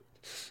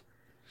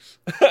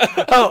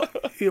 Oh,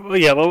 well,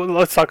 yeah. Well,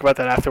 let's talk about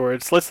that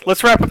afterwards. Let's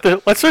just wrap up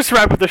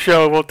the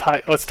show.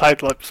 Let's tie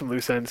up some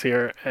loose ends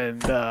here,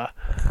 and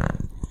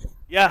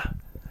yeah.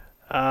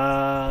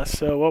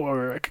 So what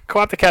were we?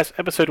 Co-op the Cast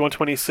episode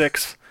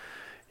 126.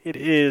 It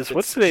is.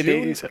 What's today?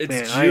 It's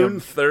Man, I June am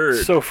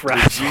 3rd. so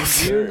fragile.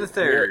 June the 3rd.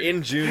 We're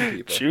in June,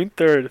 people. June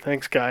 3rd.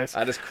 Thanks, guys.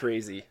 That is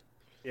crazy.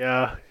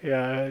 Yeah.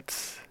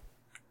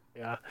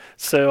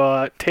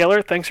 So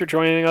Taylor, thanks for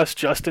joining us.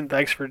 Justin,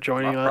 thanks for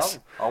joining No us.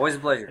 problem. Always a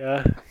pleasure.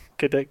 Yeah,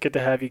 good to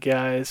have you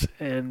guys.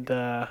 And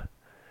yeah.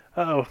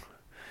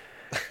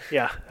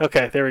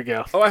 Okay, there we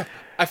go. Oh,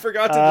 I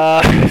forgot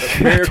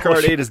to. Mario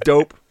Kart 8 is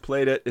dope.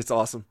 Played it. It's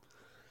awesome.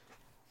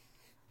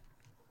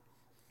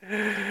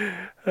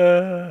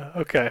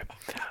 Okay,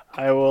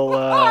 I will.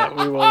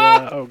 We will.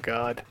 Oh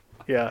God.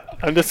 Yeah,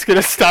 I'm just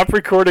gonna stop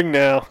recording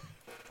now.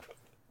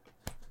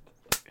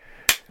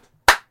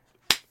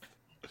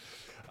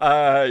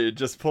 You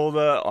just pull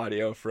the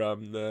audio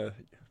from the.